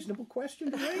a reasonable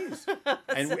question to raise,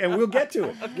 and we'll get to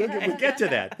it. We'll get to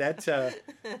that.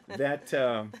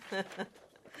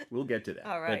 We'll get to that.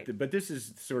 All right. But this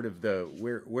is sort of the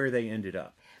where they ended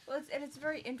up. Well, it's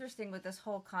very interesting with this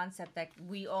whole concept that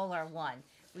we all are one.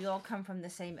 We all come from the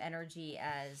same energy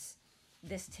as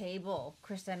this table.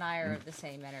 Krista and I are of the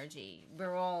same energy.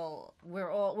 We're all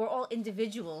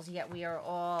individuals, yet we are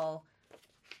all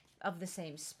of the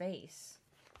same space.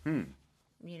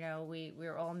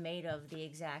 We're all made of the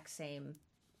exact same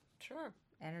Sure.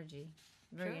 energy.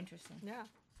 Very Sure. interesting. Yeah.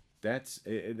 That's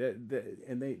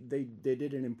and they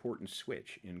did an important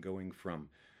switch in going from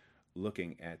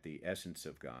looking at the essence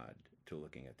of God to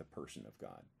looking at the person of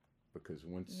God, because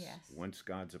once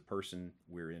God's a person,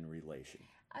 we're in relation.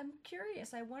 I'm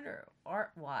curious. I wonder,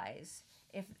 art-wise,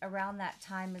 if around that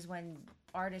time is when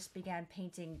artists began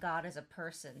painting God as a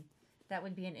person. That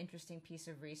would be an interesting piece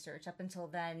of research. Up until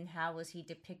then, how was he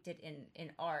depicted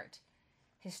in art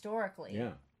historically?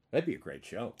 Yeah, that'd be a great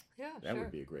show. Yeah, That sure.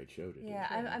 would be a great show to do. Yeah,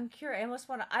 I'm curious. I almost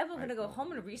want to. I'm going to go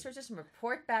home and research this and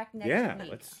report back next Yeah,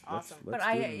 week. Awesome. let's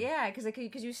But do it.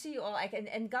 because you see all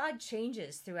and God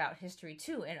changes throughout history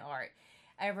too in art.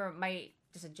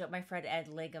 Just a joke. My friend Ed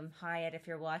Liggum, hi Ed, if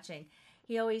you're watching,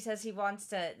 he always says he wants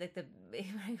to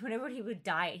whenever he would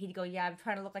diet, he'd go, "Yeah, I'm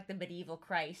trying to look like the medieval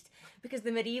Christ," because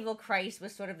the medieval Christ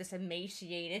was sort of this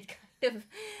emaciated kind of,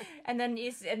 and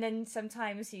then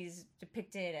sometimes he's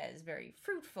depicted as very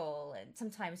fruitful, and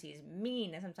sometimes he's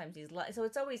mean, and sometimes so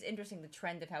it's always interesting the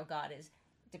trend of how God is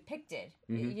depicted,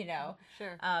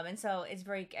 Sure. and so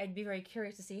I'd be very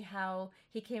curious to see how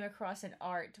he came across in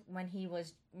art when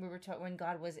when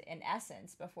God was in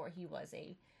essence before he was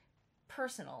a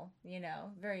personal,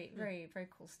 very, very, very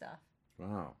cool stuff.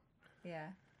 Wow. Yeah.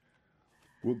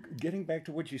 Well, getting back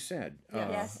to what you said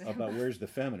Yes. about where's the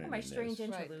feminine My in strange this.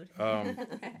 interlude.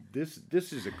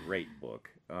 This is a great book.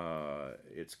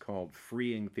 It's called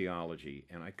Freeing Theology,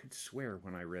 and I could swear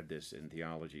when I read this in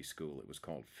theology school it was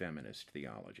called Feminist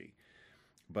Theology.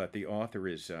 But the author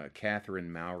is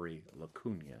Catherine Mowry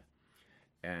LaCugna,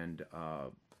 and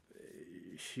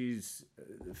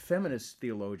feminist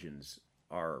theologians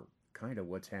are kind of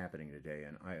what's happening today.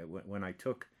 And when I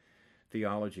took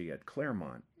theology at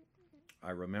Claremont,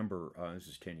 I remember, this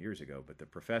is 10 years ago, but the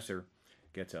professor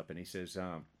gets up and he says,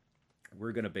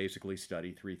 we're going to basically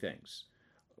study three things.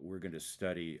 We're going to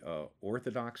study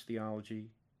Orthodox theology,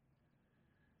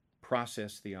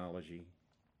 process theology,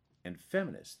 and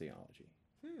feminist theology.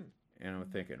 And I'm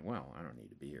thinking, well, I don't need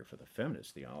to be here for the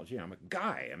feminist theology. I'm a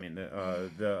guy. I mean,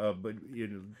 but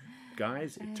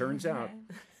guys, it turns out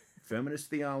feminist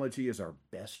theology is our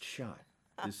best shot.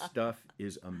 This stuff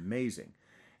is amazing.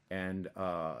 And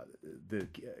the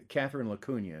Catherine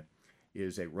LaCugna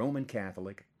is a Roman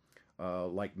Catholic,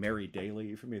 like Mary Daly.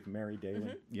 You familiar with Mary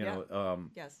Daly?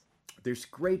 Yes. There's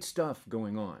great stuff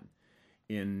going on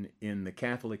in the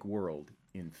Catholic world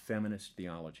in feminist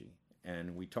theology.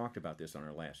 And we talked about this on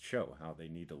our last show, how they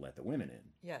need to let the women in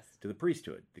Yes. to the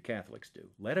priesthood. The Catholics do.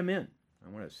 Let them in. I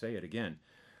want to say it again.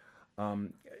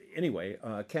 Anyway,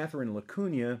 Catherine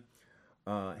LaCugna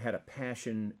had a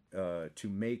passion to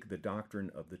make the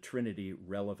doctrine of the Trinity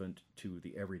relevant to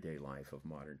the everyday life of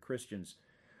modern Christians.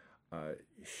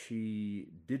 She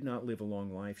did not live a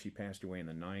long life. She passed away in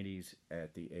the 90s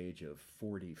at the age of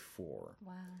 44.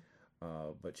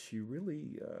 Wow. But she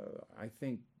really, I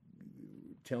think,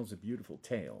 tells a beautiful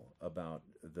tale about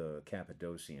the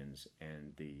Cappadocians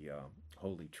and the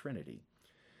Holy Trinity.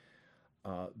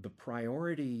 The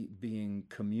priority being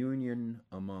communion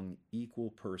among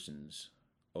equal persons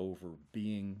over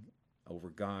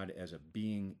God as a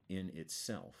being in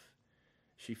itself.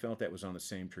 She felt that was on the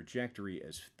same trajectory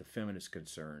as the feminist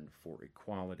concern for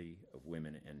equality of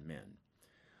women and men.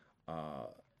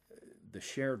 The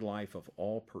shared life of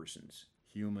all persons,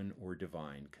 human or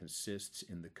divine, consists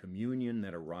in the communion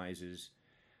that arises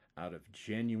out of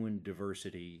genuine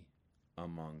diversity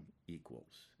among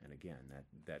equals. And again,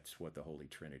 that's what the Holy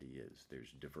Trinity is.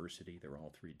 There's diversity. They're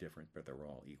all three different, but they're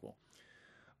all equal.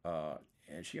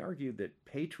 And she argued that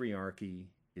patriarchy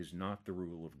is not the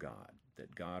rule of God,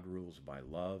 that God rules by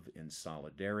love in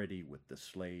solidarity with the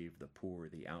slave, the poor,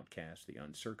 the outcast, the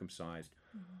uncircumcised,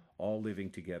 all living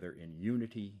together in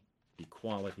unity,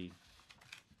 equality,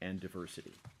 and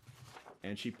diversity.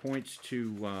 And she points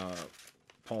to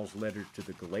Paul's letter to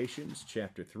the Galatians,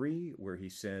 chapter 3, where he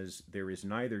says, "There is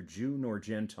neither Jew nor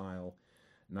Gentile,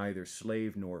 neither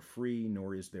slave nor free,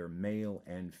 nor is there male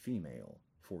and female,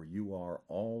 for you are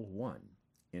all one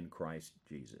in Christ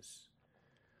Jesus."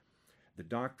 The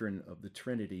doctrine of the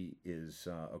Trinity is,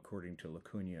 according to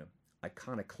Lacuna,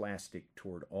 iconoclastic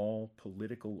toward all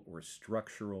political or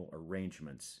structural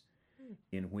arrangements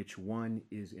in which one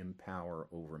is in power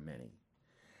over many.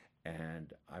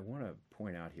 And I want to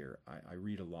point out here, I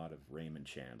read a lot of Raymond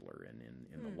Chandler, and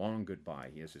in The Long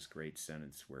Goodbye, he has this great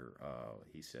sentence where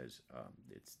he says,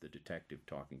 it's the detective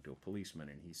talking to a policeman,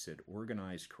 and he said,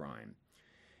 "Organized crime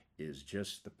is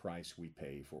just the price we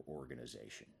pay for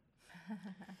organization."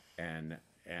 and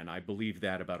I believe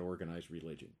that about organized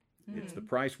religion. It's the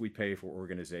price we pay for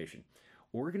organization.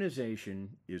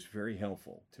 Organization is very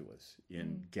helpful to us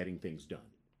in getting things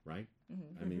done, right?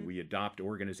 I mean, we adopt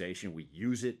organization, we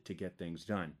use it to get things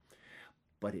done,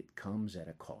 but it comes at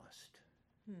a cost.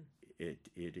 It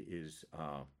is,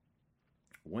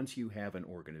 once you have an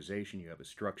organization, you have a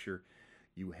structure,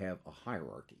 you have a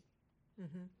hierarchy.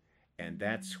 And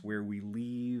that's where we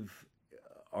leave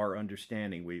our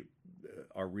understanding.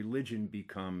 Our religion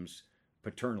becomes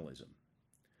paternalism.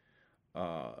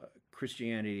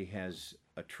 Christianity has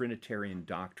a Trinitarian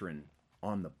doctrine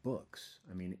on the books.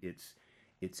 I mean, it's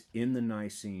in the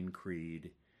Nicene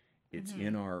Creed, it's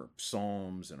in our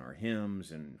psalms and our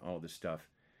hymns and all this stuff.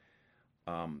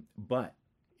 But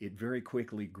it very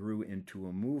quickly grew into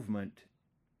a movement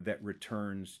that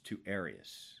returns to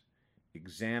Arius,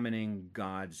 examining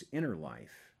God's inner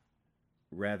life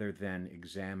rather than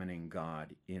examining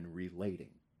God in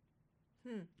relating.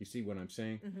 You see what I'm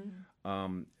saying?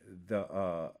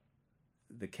 The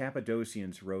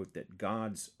Cappadocians wrote that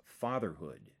God's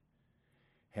fatherhood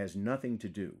has nothing to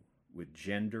do with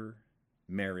gender,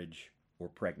 marriage, or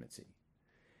pregnancy.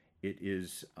 It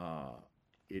is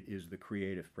the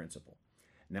creative principle.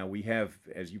 Now we have,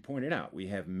 as you pointed out, we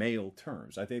have male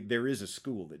terms. I think there is a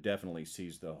school that definitely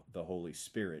sees the Holy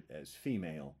Spirit as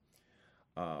female,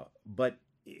 but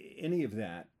any of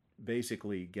that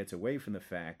basically gets away from the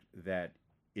fact that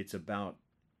it's about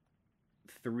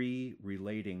three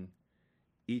relating,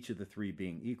 each of the three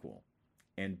being equal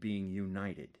and being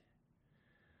united.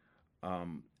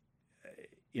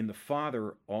 In the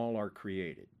Father, all are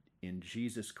created. In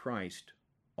Jesus Christ,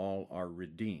 all are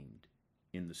redeemed.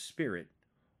 In the Spirit,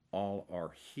 all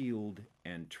are healed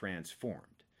and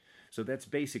transformed. So that's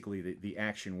basically the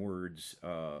action words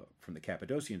from the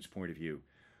Cappadocians' point of view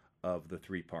of the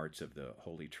three parts of the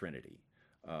Holy Trinity.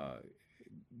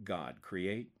 God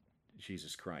create,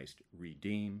 Jesus Christ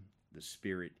redeem, the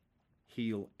Spirit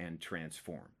heal and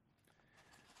transform.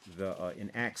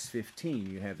 In Acts 15,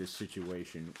 you have this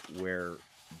situation where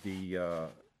the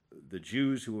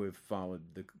Jews who have followed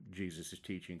Jesus'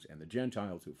 teachings and the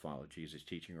Gentiles who followed Jesus'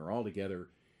 teaching are all together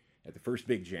at the first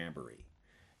big jamboree.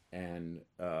 And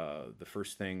the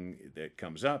first thing that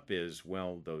comes up is,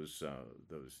 well, those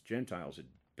Gentiles had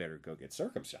better go get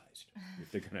circumcised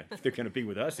if they're gonna be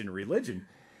with us in religion.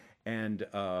 And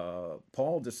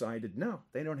Paul decided, no,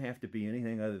 they don't have to be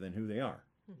anything other than who they are.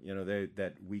 You know,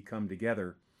 that we come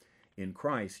together in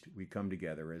Christ, we come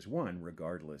together as one,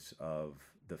 regardless of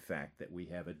the fact that we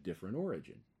have a different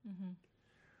origin.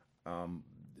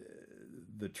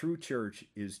 The true church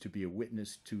is to be a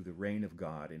witness to the reign of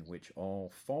God, in which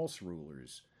all false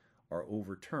rulers are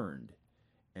overturned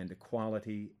and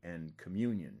equality and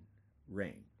communion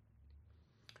reign.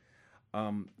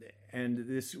 And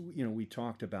this, you know, we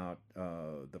talked about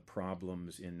the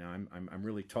problems in. I'm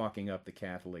really talking up the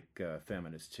Catholic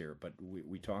feminists here, but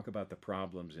we talk about the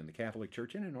problems in the Catholic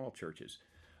Church and in all churches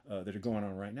that are going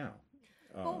on right now.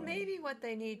 Well, maybe what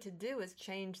they need to do is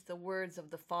change the words of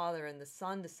the Father and the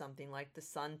Son to something like the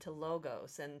Son to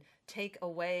Logos, and take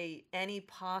away any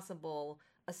possible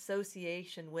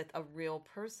association with a real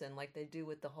person like they do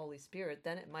with the Holy Spirit.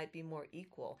 Then it might be more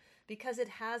equal, because it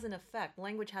has an effect.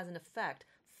 Language has an effect.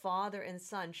 Father and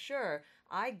Son. Sure,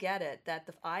 I get it that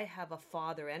I have a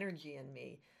father energy in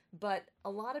me, but a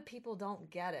lot of people don't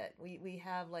get it. We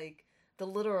have like the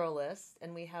literalists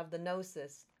and we have the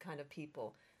gnosis kind of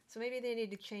people. So maybe they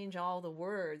need to change all the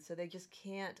words so they just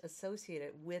can't associate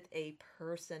it with a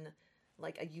person,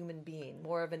 like a human being,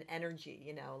 more of an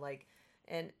energy, like,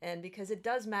 and because it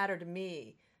does matter to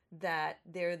me that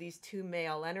there are these two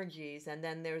male energies, and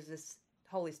then there's this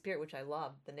Holy Spirit, which I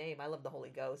love the name. I love the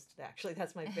Holy Ghost, actually.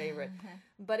 That's my favorite.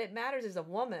 But it matters as a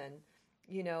woman,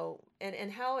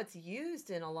 and how it's used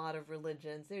in a lot of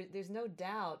religions. There's no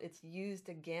doubt it's used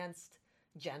against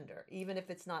gender, even if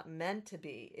it's not meant to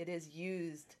be. It is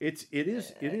used. It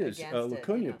is.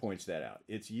 Laconia it, points that out.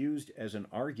 It's used as an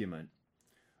argument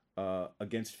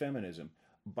against feminism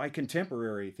by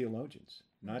contemporary theologians,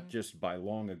 not just by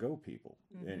long ago people.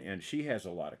 And she has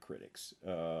a lot of critics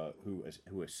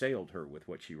who assailed her with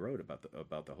what she wrote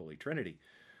about the Holy Trinity,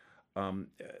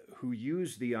 who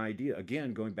use the idea,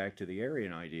 again, going back to the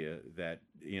Arian idea, that,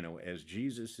 as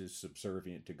Jesus is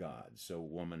subservient to God, so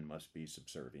woman must be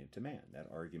subservient to man. That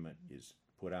argument is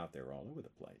put out there all over the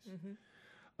place.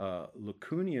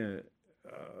 Laconia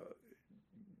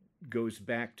goes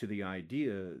back to the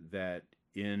idea that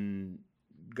in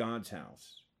God's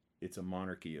house, it's a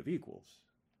monarchy of equals,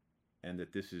 and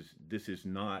that this is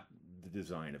not the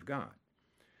design of God.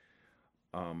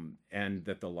 And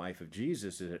that the life of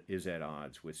Jesus is at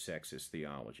odds with sexist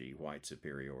theology, white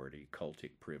superiority,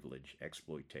 cultic privilege,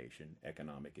 exploitation,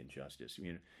 economic injustice.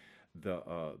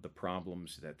 The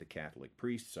problems that the Catholic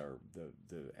priests are,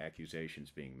 the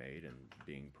accusations being made and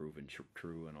being proven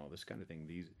true and all this kind of thing,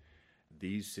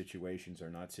 these situations are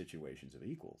not situations of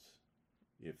equals.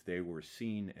 If they were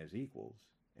seen as equals,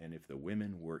 and if the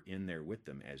women were in there with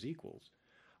them as equals,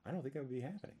 I don't think that would be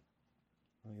happening.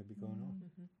 I don't think it'd be going on.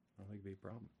 I don't think it'd be a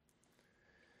problem.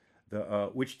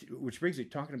 Which brings me,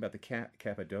 talking about the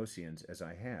Cappadocians as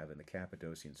I have, and the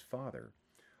Cappadocians' father,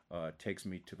 takes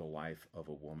me to the life of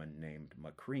a woman named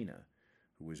Macrina,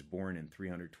 who was born in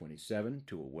 327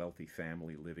 to a wealthy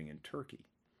family living in Turkey.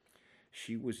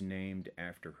 She was named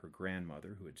after her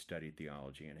grandmother, who had studied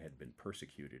theology and had been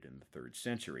persecuted in the 3rd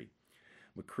century.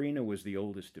 Macrina was the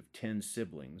oldest of 10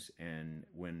 siblings, and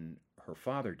when her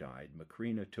father died,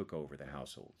 Macrina took over the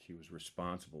household. She was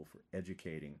responsible for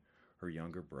educating her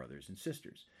younger brothers and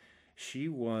sisters. She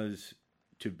was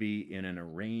to be in an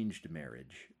arranged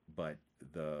marriage, but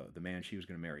the man she was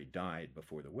going to marry died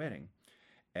before the wedding,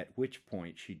 at which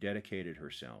point she dedicated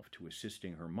herself to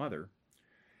assisting her mother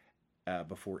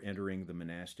before entering the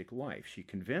monastic life. She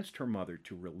convinced her mother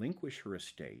to relinquish her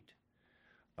estate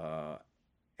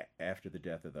after the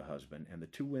death of the husband, and the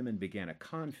two women began a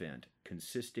convent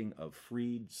consisting of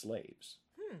freed slaves.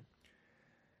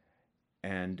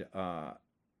 And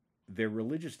their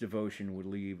religious devotion would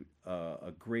leave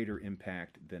a greater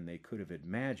impact than they could have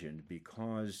imagined,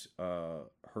 because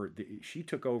she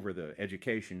took over the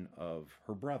education of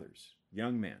her brothers,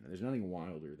 young men. There's nothing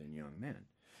wilder than young men.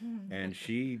 And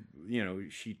she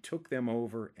took them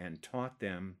over and taught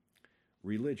them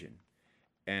religion.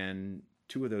 And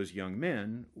two of those young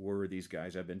men were these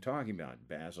guys I've been talking about,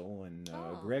 Basil and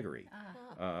Gregory,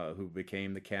 who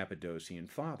became the Cappadocian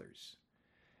Fathers.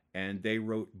 And they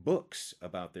wrote books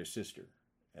about their sister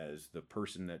as the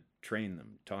person that trained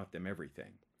them, taught them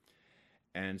everything.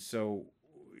 And so,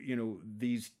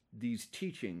 these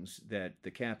teachings that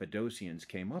the Cappadocians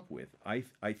came up with, I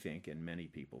think, and many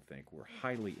people think, were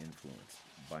highly influenced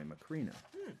by Macrina.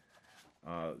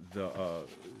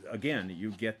 Again,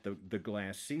 you get the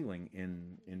glass ceiling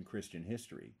in Christian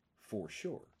history, for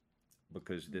sure,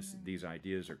 because these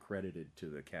ideas are credited to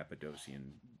the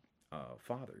Cappadocian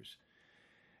Fathers.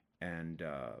 And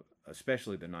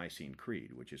especially the Nicene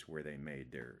Creed, which is where they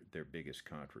made their biggest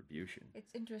contribution.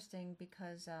 It's interesting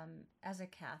because as a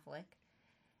Catholic,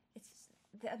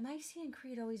 the Nicene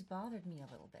Creed always bothered me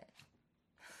a little bit.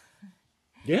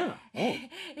 Yeah. Oh.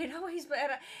 It always,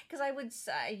 because I would,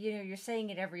 you're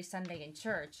saying it every Sunday in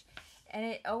church, and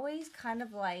it always kind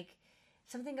of like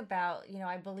something about,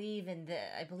 I believe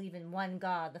in one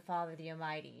God, the Father, the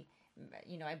Almighty.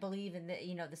 I believe in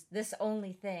this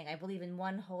only thing. I believe in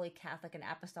one holy Catholic and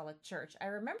Apostolic Church. I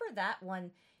remember that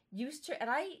one used to, and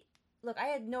I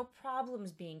had no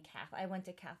problems being Catholic. I went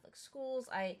to Catholic schools.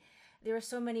 There are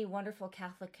so many wonderful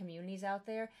Catholic communities out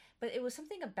there, but it was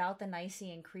something about the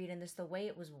Nicene Creed and the way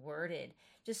it was worded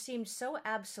just seemed so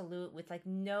absolute, with like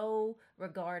no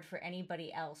regard for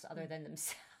anybody else other than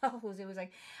themselves. It was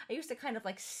like, I used to kind of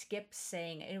like skip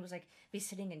saying it. It was like be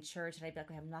sitting in church and I'd be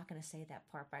like, I'm not going to say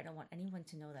that part, but I don't want anyone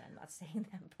to know that I'm not saying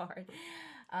that part.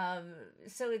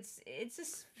 So it's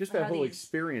just that whole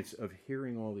experience of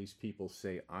hearing all these people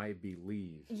say, I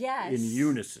believe, yes, in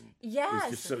unison. Yes.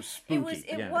 It's just so spooky.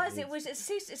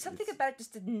 It's something about it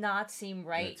just did not seem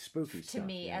right spooky to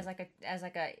me, as like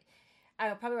a I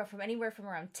probably from anywhere from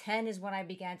around 10 is when I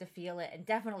began to feel it, and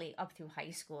definitely up through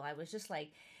high school. I was just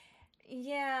like,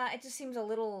 yeah, it just seems a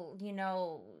little,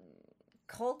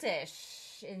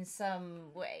 cultish in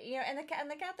some way. And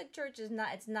the Catholic Church is not,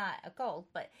 it's not a cult,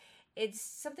 but it's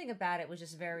something about it was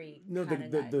just very No,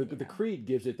 the creed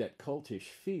gives it that cultish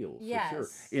feel, for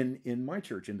Yes. sure. In my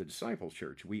church, in the Disciples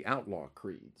Church, we outlaw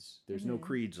creeds. There's no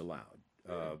creeds allowed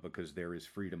because there is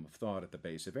freedom of thought at the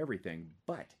base of everything.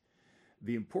 But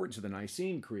the importance of the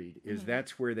Nicene Creed is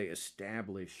that's where they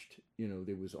established,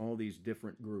 there was all these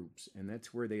different groups, and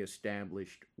that's where they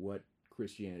established what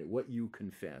Christianity, what you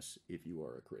confess if you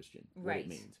are a Christian, what it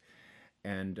means.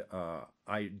 And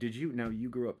you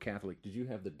grew up Catholic. Did you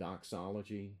have the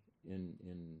doxology in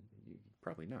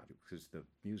probably not, because the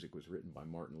music was written by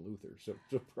Martin Luther, so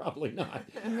probably not.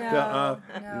 No,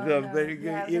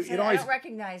 It I always don't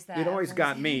recognize that. It always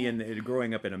got me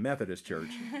growing up in a Methodist church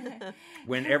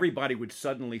when everybody would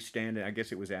suddenly stand, I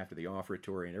guess it was after the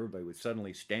offertory, and everybody would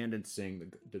suddenly stand and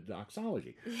sing the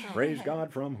doxology. Praise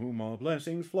God from whom all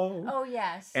blessings flow. Oh,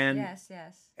 yes. And, yes.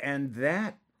 And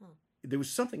that, there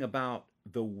was something about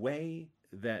the way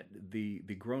that the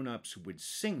grown-ups would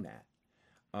sing that.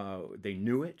 They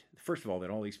knew it. First of all, that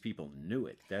all these people knew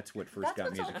it. That's what first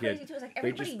got me as a kid. Too,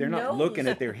 like they're not looking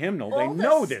at their hymnal. They all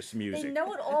know this music. They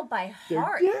know it all by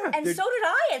heart. Yeah, and so did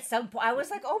I at some point. I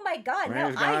was like, oh my God,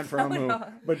 Praise now God I from know whom. it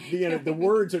all. But the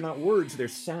words are not words; they're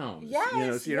sounds.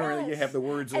 Yes, So you don't really have the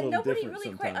words a and little nobody different really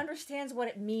sometimes. quite understands what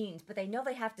it means, but they know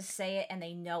they have to say it and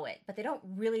they know it, but they don't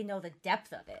really know the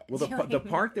depth of it. Well, the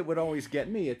part that would always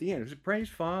get me at the end was praise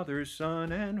Father,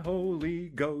 Son, and Holy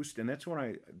Ghost, and that's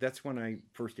when I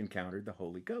first encountered the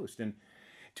Holy Ghost, and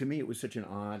to me it was such an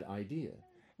odd idea.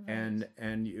 Right.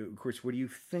 And of course, what do you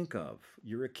think of?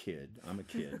 You're a kid. I'm a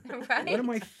kid. Right. What am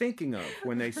I thinking of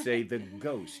when they say the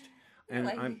ghost?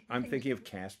 And I'm thinking of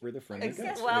Casper the Friendly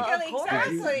Ghost. Well, of course.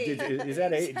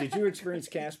 Did you experience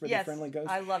Casper the Friendly Ghost?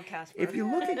 I love Casper. If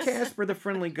you look at Casper the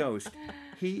Friendly Ghost,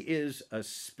 he is a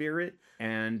spirit,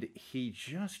 and he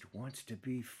just wants to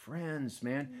be friends,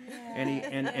 man.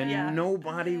 And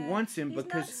nobody wants him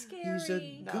because he's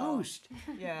a ghost.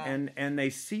 Yeah. And they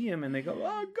see him and they go,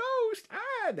 oh, ghost!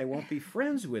 They won't be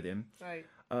friends with him. Right.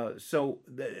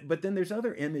 But then there's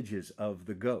other images of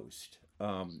the ghost.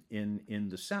 In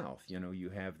the South, you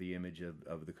have the image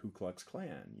of the Ku Klux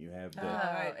Klan. You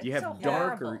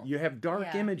have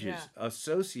dark images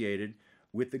associated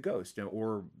with the ghost.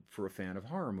 Or for a fan of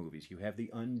horror movies, you have the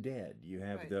undead. You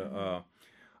have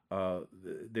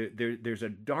there's a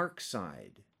dark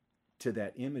side to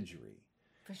that imagery.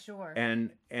 For sure.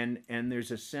 And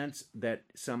there's a sense that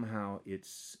somehow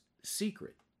it's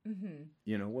secret.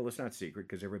 Mm-hmm. Well, it's not secret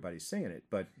because everybody's saying it,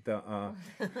 but the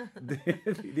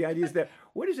idea is that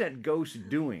what is that ghost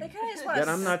doing that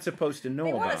I'm not supposed to know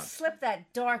about? They want to slip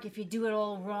that dark if you do it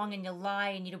all wrong and you lie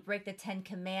and you break the 10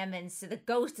 Commandments. So the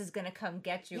ghost is going to come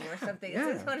get you or something. Yeah.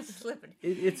 It's going to slip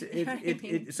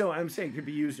it. So I'm saying it could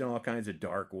be used in all kinds of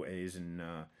dark ways, and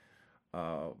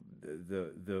the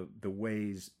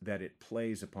ways that it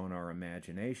plays upon our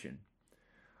imagination,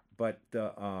 but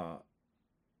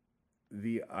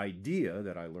the idea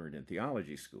that I learned in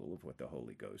theology school of what the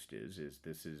Holy Ghost is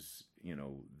this is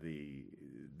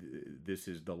this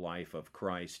is the life of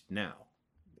Christ now,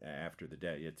 after the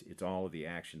death. It's all of the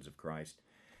actions of Christ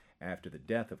after the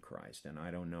death of Christ, and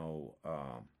I don't know.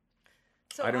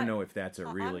 I don't know if that's a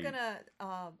really. I'm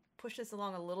gonna push this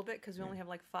along a little bit because we only have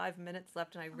like 5 minutes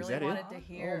left, and I really that wanted to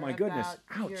hear. Oh my goodness!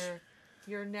 About Ouch.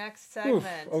 Your next segment.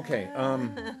 Oof, okay.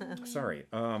 Sorry.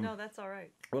 No, that's all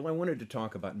right. Well, I wanted to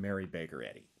talk about Mary Baker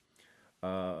Eddy.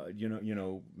 You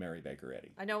know Mary Baker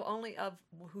Eddy. I know only of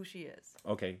who she is.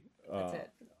 Okay. That's it.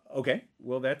 Okay.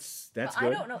 Well, that's good. I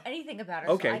don't know anything about her,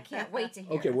 so I can't wait to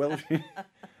hear. Okay. Well,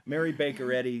 Mary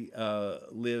Baker Eddy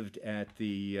lived at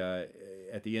the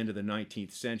end of the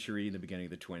 19th century and the beginning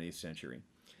of the 20th century.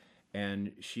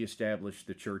 And she established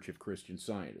the Church of Christian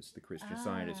Scientists, the Christian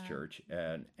Scientist Church,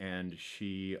 and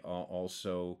she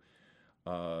also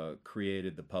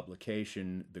created the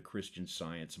publication, the Christian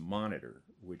Science Monitor,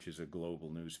 which is a global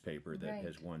newspaper that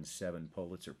has won 7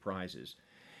 Pulitzer Prizes.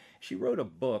 She wrote a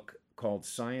book called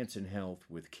Science and Health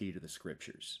with Key to the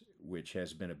Scriptures, which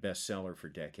has been a bestseller for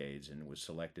decades and was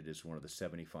selected as one of the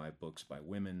 75 books by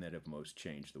women that have most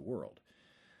changed the world.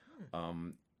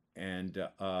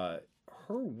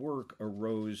 Her work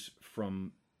arose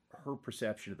from her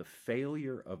perception of the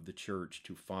failure of the church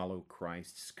to follow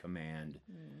Christ's command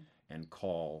and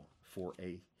call for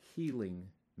a healing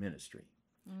ministry.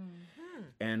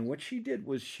 And what she did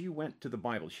was she went to the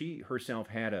Bible. She herself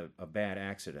had a bad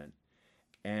accident,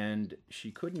 and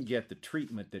she couldn't get the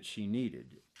treatment that she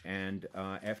needed. And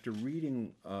after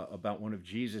reading about one of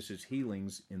Jesus's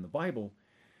healings in the Bible,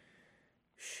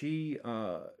 she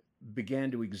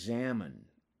began to examine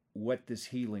what this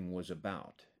healing was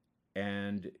about.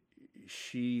 And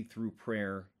she, through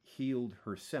prayer, healed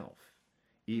herself,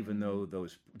 even though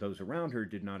those around her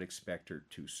did not expect her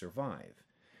to survive.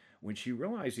 When she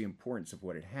realized the importance of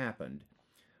what had happened,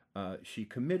 she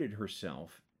committed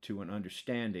herself to an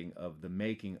understanding of the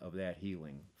making of that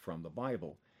healing from the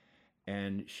Bible.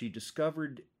 And she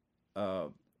discovered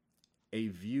a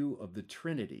view of the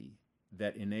Trinity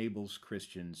that enables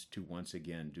Christians to once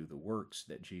again do the works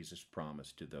that Jesus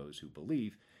promised to those who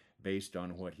believe, based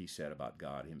on what he said about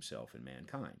God himself and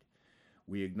mankind.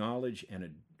 We acknowledge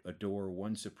and adore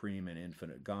one supreme and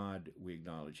infinite God. We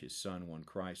acknowledge his Son, one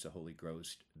Christ, the Holy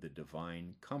Ghost, the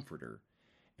divine comforter,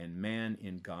 and man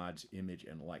in God's image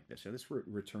and likeness. So this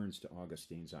returns to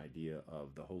Augustine's idea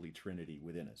of the Holy Trinity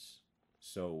within us,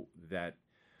 so that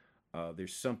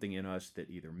there's something in us that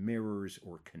either mirrors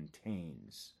or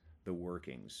contains the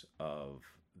workings of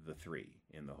the three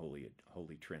in the Holy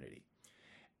Trinity.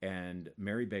 And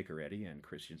Mary Baker Eddy and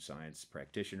Christian Science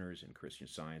practitioners and Christian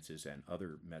Sciences and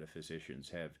other metaphysicians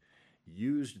have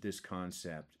used this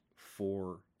concept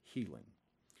for healing.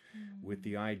 With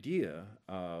the idea,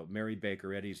 Mary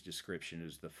Baker Eddy's description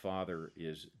is the Father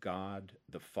is God,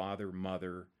 the Father,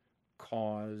 Mother,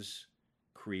 cause,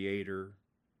 creator,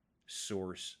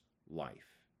 source,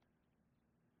 life.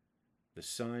 The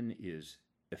Son is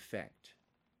effect,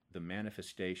 the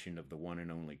manifestation of the one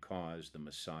and only cause, the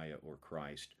Messiah or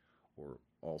Christ, or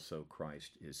also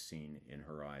Christ is seen in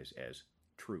her eyes as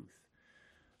truth.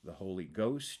 The Holy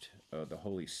Ghost, the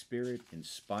Holy Spirit,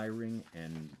 inspiring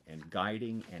and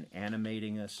guiding and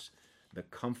animating us, the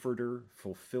Comforter,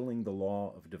 fulfilling the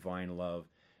law of divine love,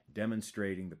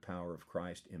 demonstrating the power of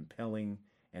Christ, impelling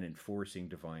and enforcing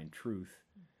divine truth,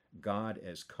 God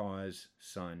as cause,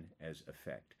 Son as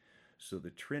effect. So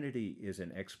the Trinity is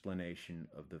an explanation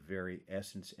of the very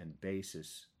essence and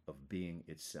basis of being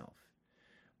itself,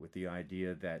 with the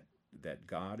idea that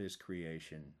God is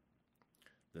creation,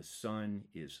 the Son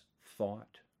is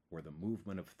thought, or the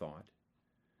movement of thought,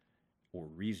 or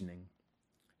reasoning,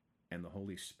 and the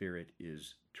Holy Spirit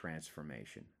is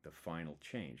transformation, the final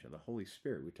change. And the Holy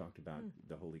Spirit, we talked about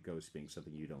the Holy Ghost being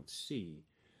something you don't see.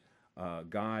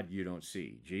 God, you don't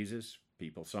see. Jesus,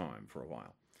 people saw him for a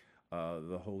while.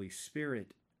 The Holy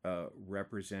Spirit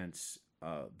represents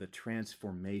the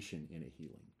transformation in a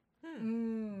healing.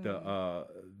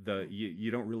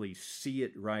 You don't really see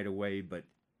it right away, but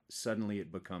suddenly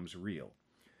it becomes real.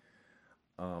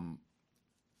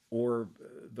 Or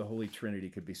the Holy Trinity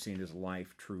could be seen as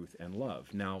life, truth, and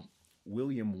love. Now,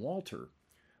 William Walter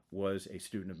was a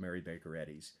student of Mary Baker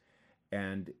Eddy's,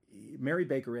 and Mary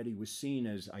Baker Eddy was seen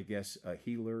as, I guess, a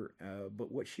healer, but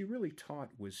what she really taught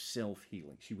was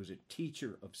self-healing. She was a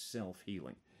teacher of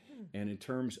self-healing. And in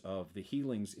terms of the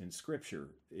healings in Scripture,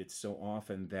 it's so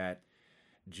often that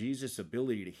Jesus'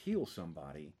 ability to heal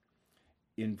somebody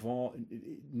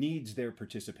needs their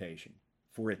participation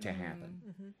for it to happen.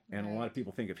 And a lot of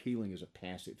people think of healing as a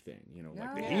passive thing. You know,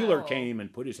 like the healer came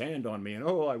and put his hand on me and,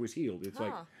 oh, I was healed. It's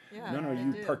like, no,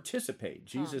 you participate.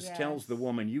 Jesus tells the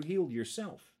woman, you healed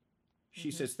yourself.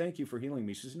 She says, thank you for healing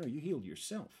me. She says, no, you healed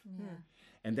yourself.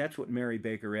 And that's what Mary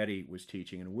Baker Eddy was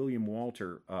teaching. And William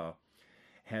Walter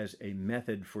has a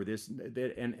method for this,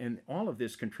 and all of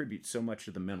this contributes so much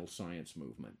to the mental science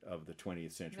movement of the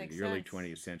 20th century, the early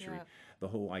 20th century. The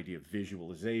whole idea of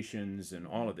visualizations and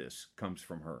all of this comes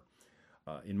from her,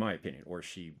 in my opinion, or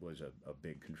she was a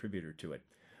big contributor to it.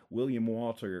 William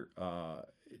Walter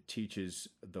teaches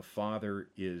the Father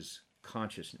is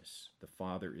consciousness, the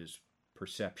Father is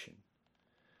perception,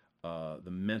 the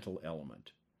mental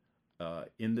element.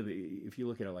 If you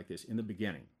look at it like this, in the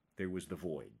beginning, there was the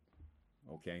void.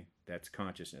 Okay, that's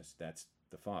consciousness, that's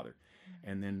the Father.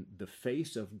 And then the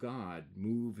face of God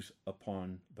moves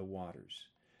upon the waters.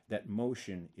 That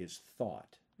motion is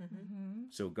thought.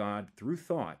 So God, through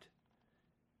thought,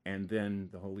 and then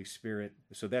the Holy Spirit,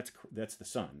 so that's the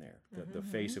Son there, the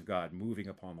face of God moving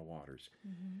upon the waters.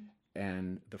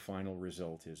 And the final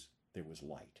result is there was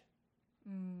light.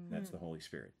 That's the Holy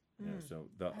Spirit. You know, so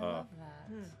I love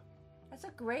that. That's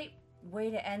a great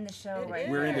way to end the show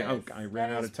We're ending. Oh, I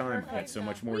ran out of time. I had so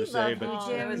much more to say, but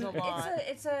Jim. It was a lot.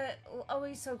 It's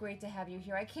always so great to have you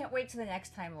here. I can't wait till the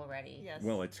next time already. Yes.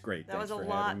 Well, it's great. That Thanks was a for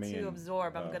lot having me, to and,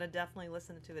 absorb. I'm going to definitely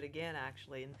listen to it again,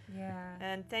 actually. Yeah.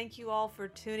 And thank you all for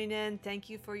tuning in.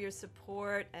 Thank you for your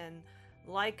support, and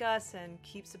like us and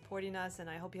keep supporting us. And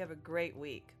I hope you have a great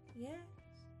week. Yeah.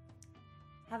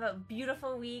 Have a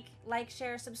beautiful week. Like,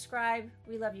 share, subscribe.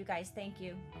 We love you guys. Thank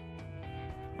you.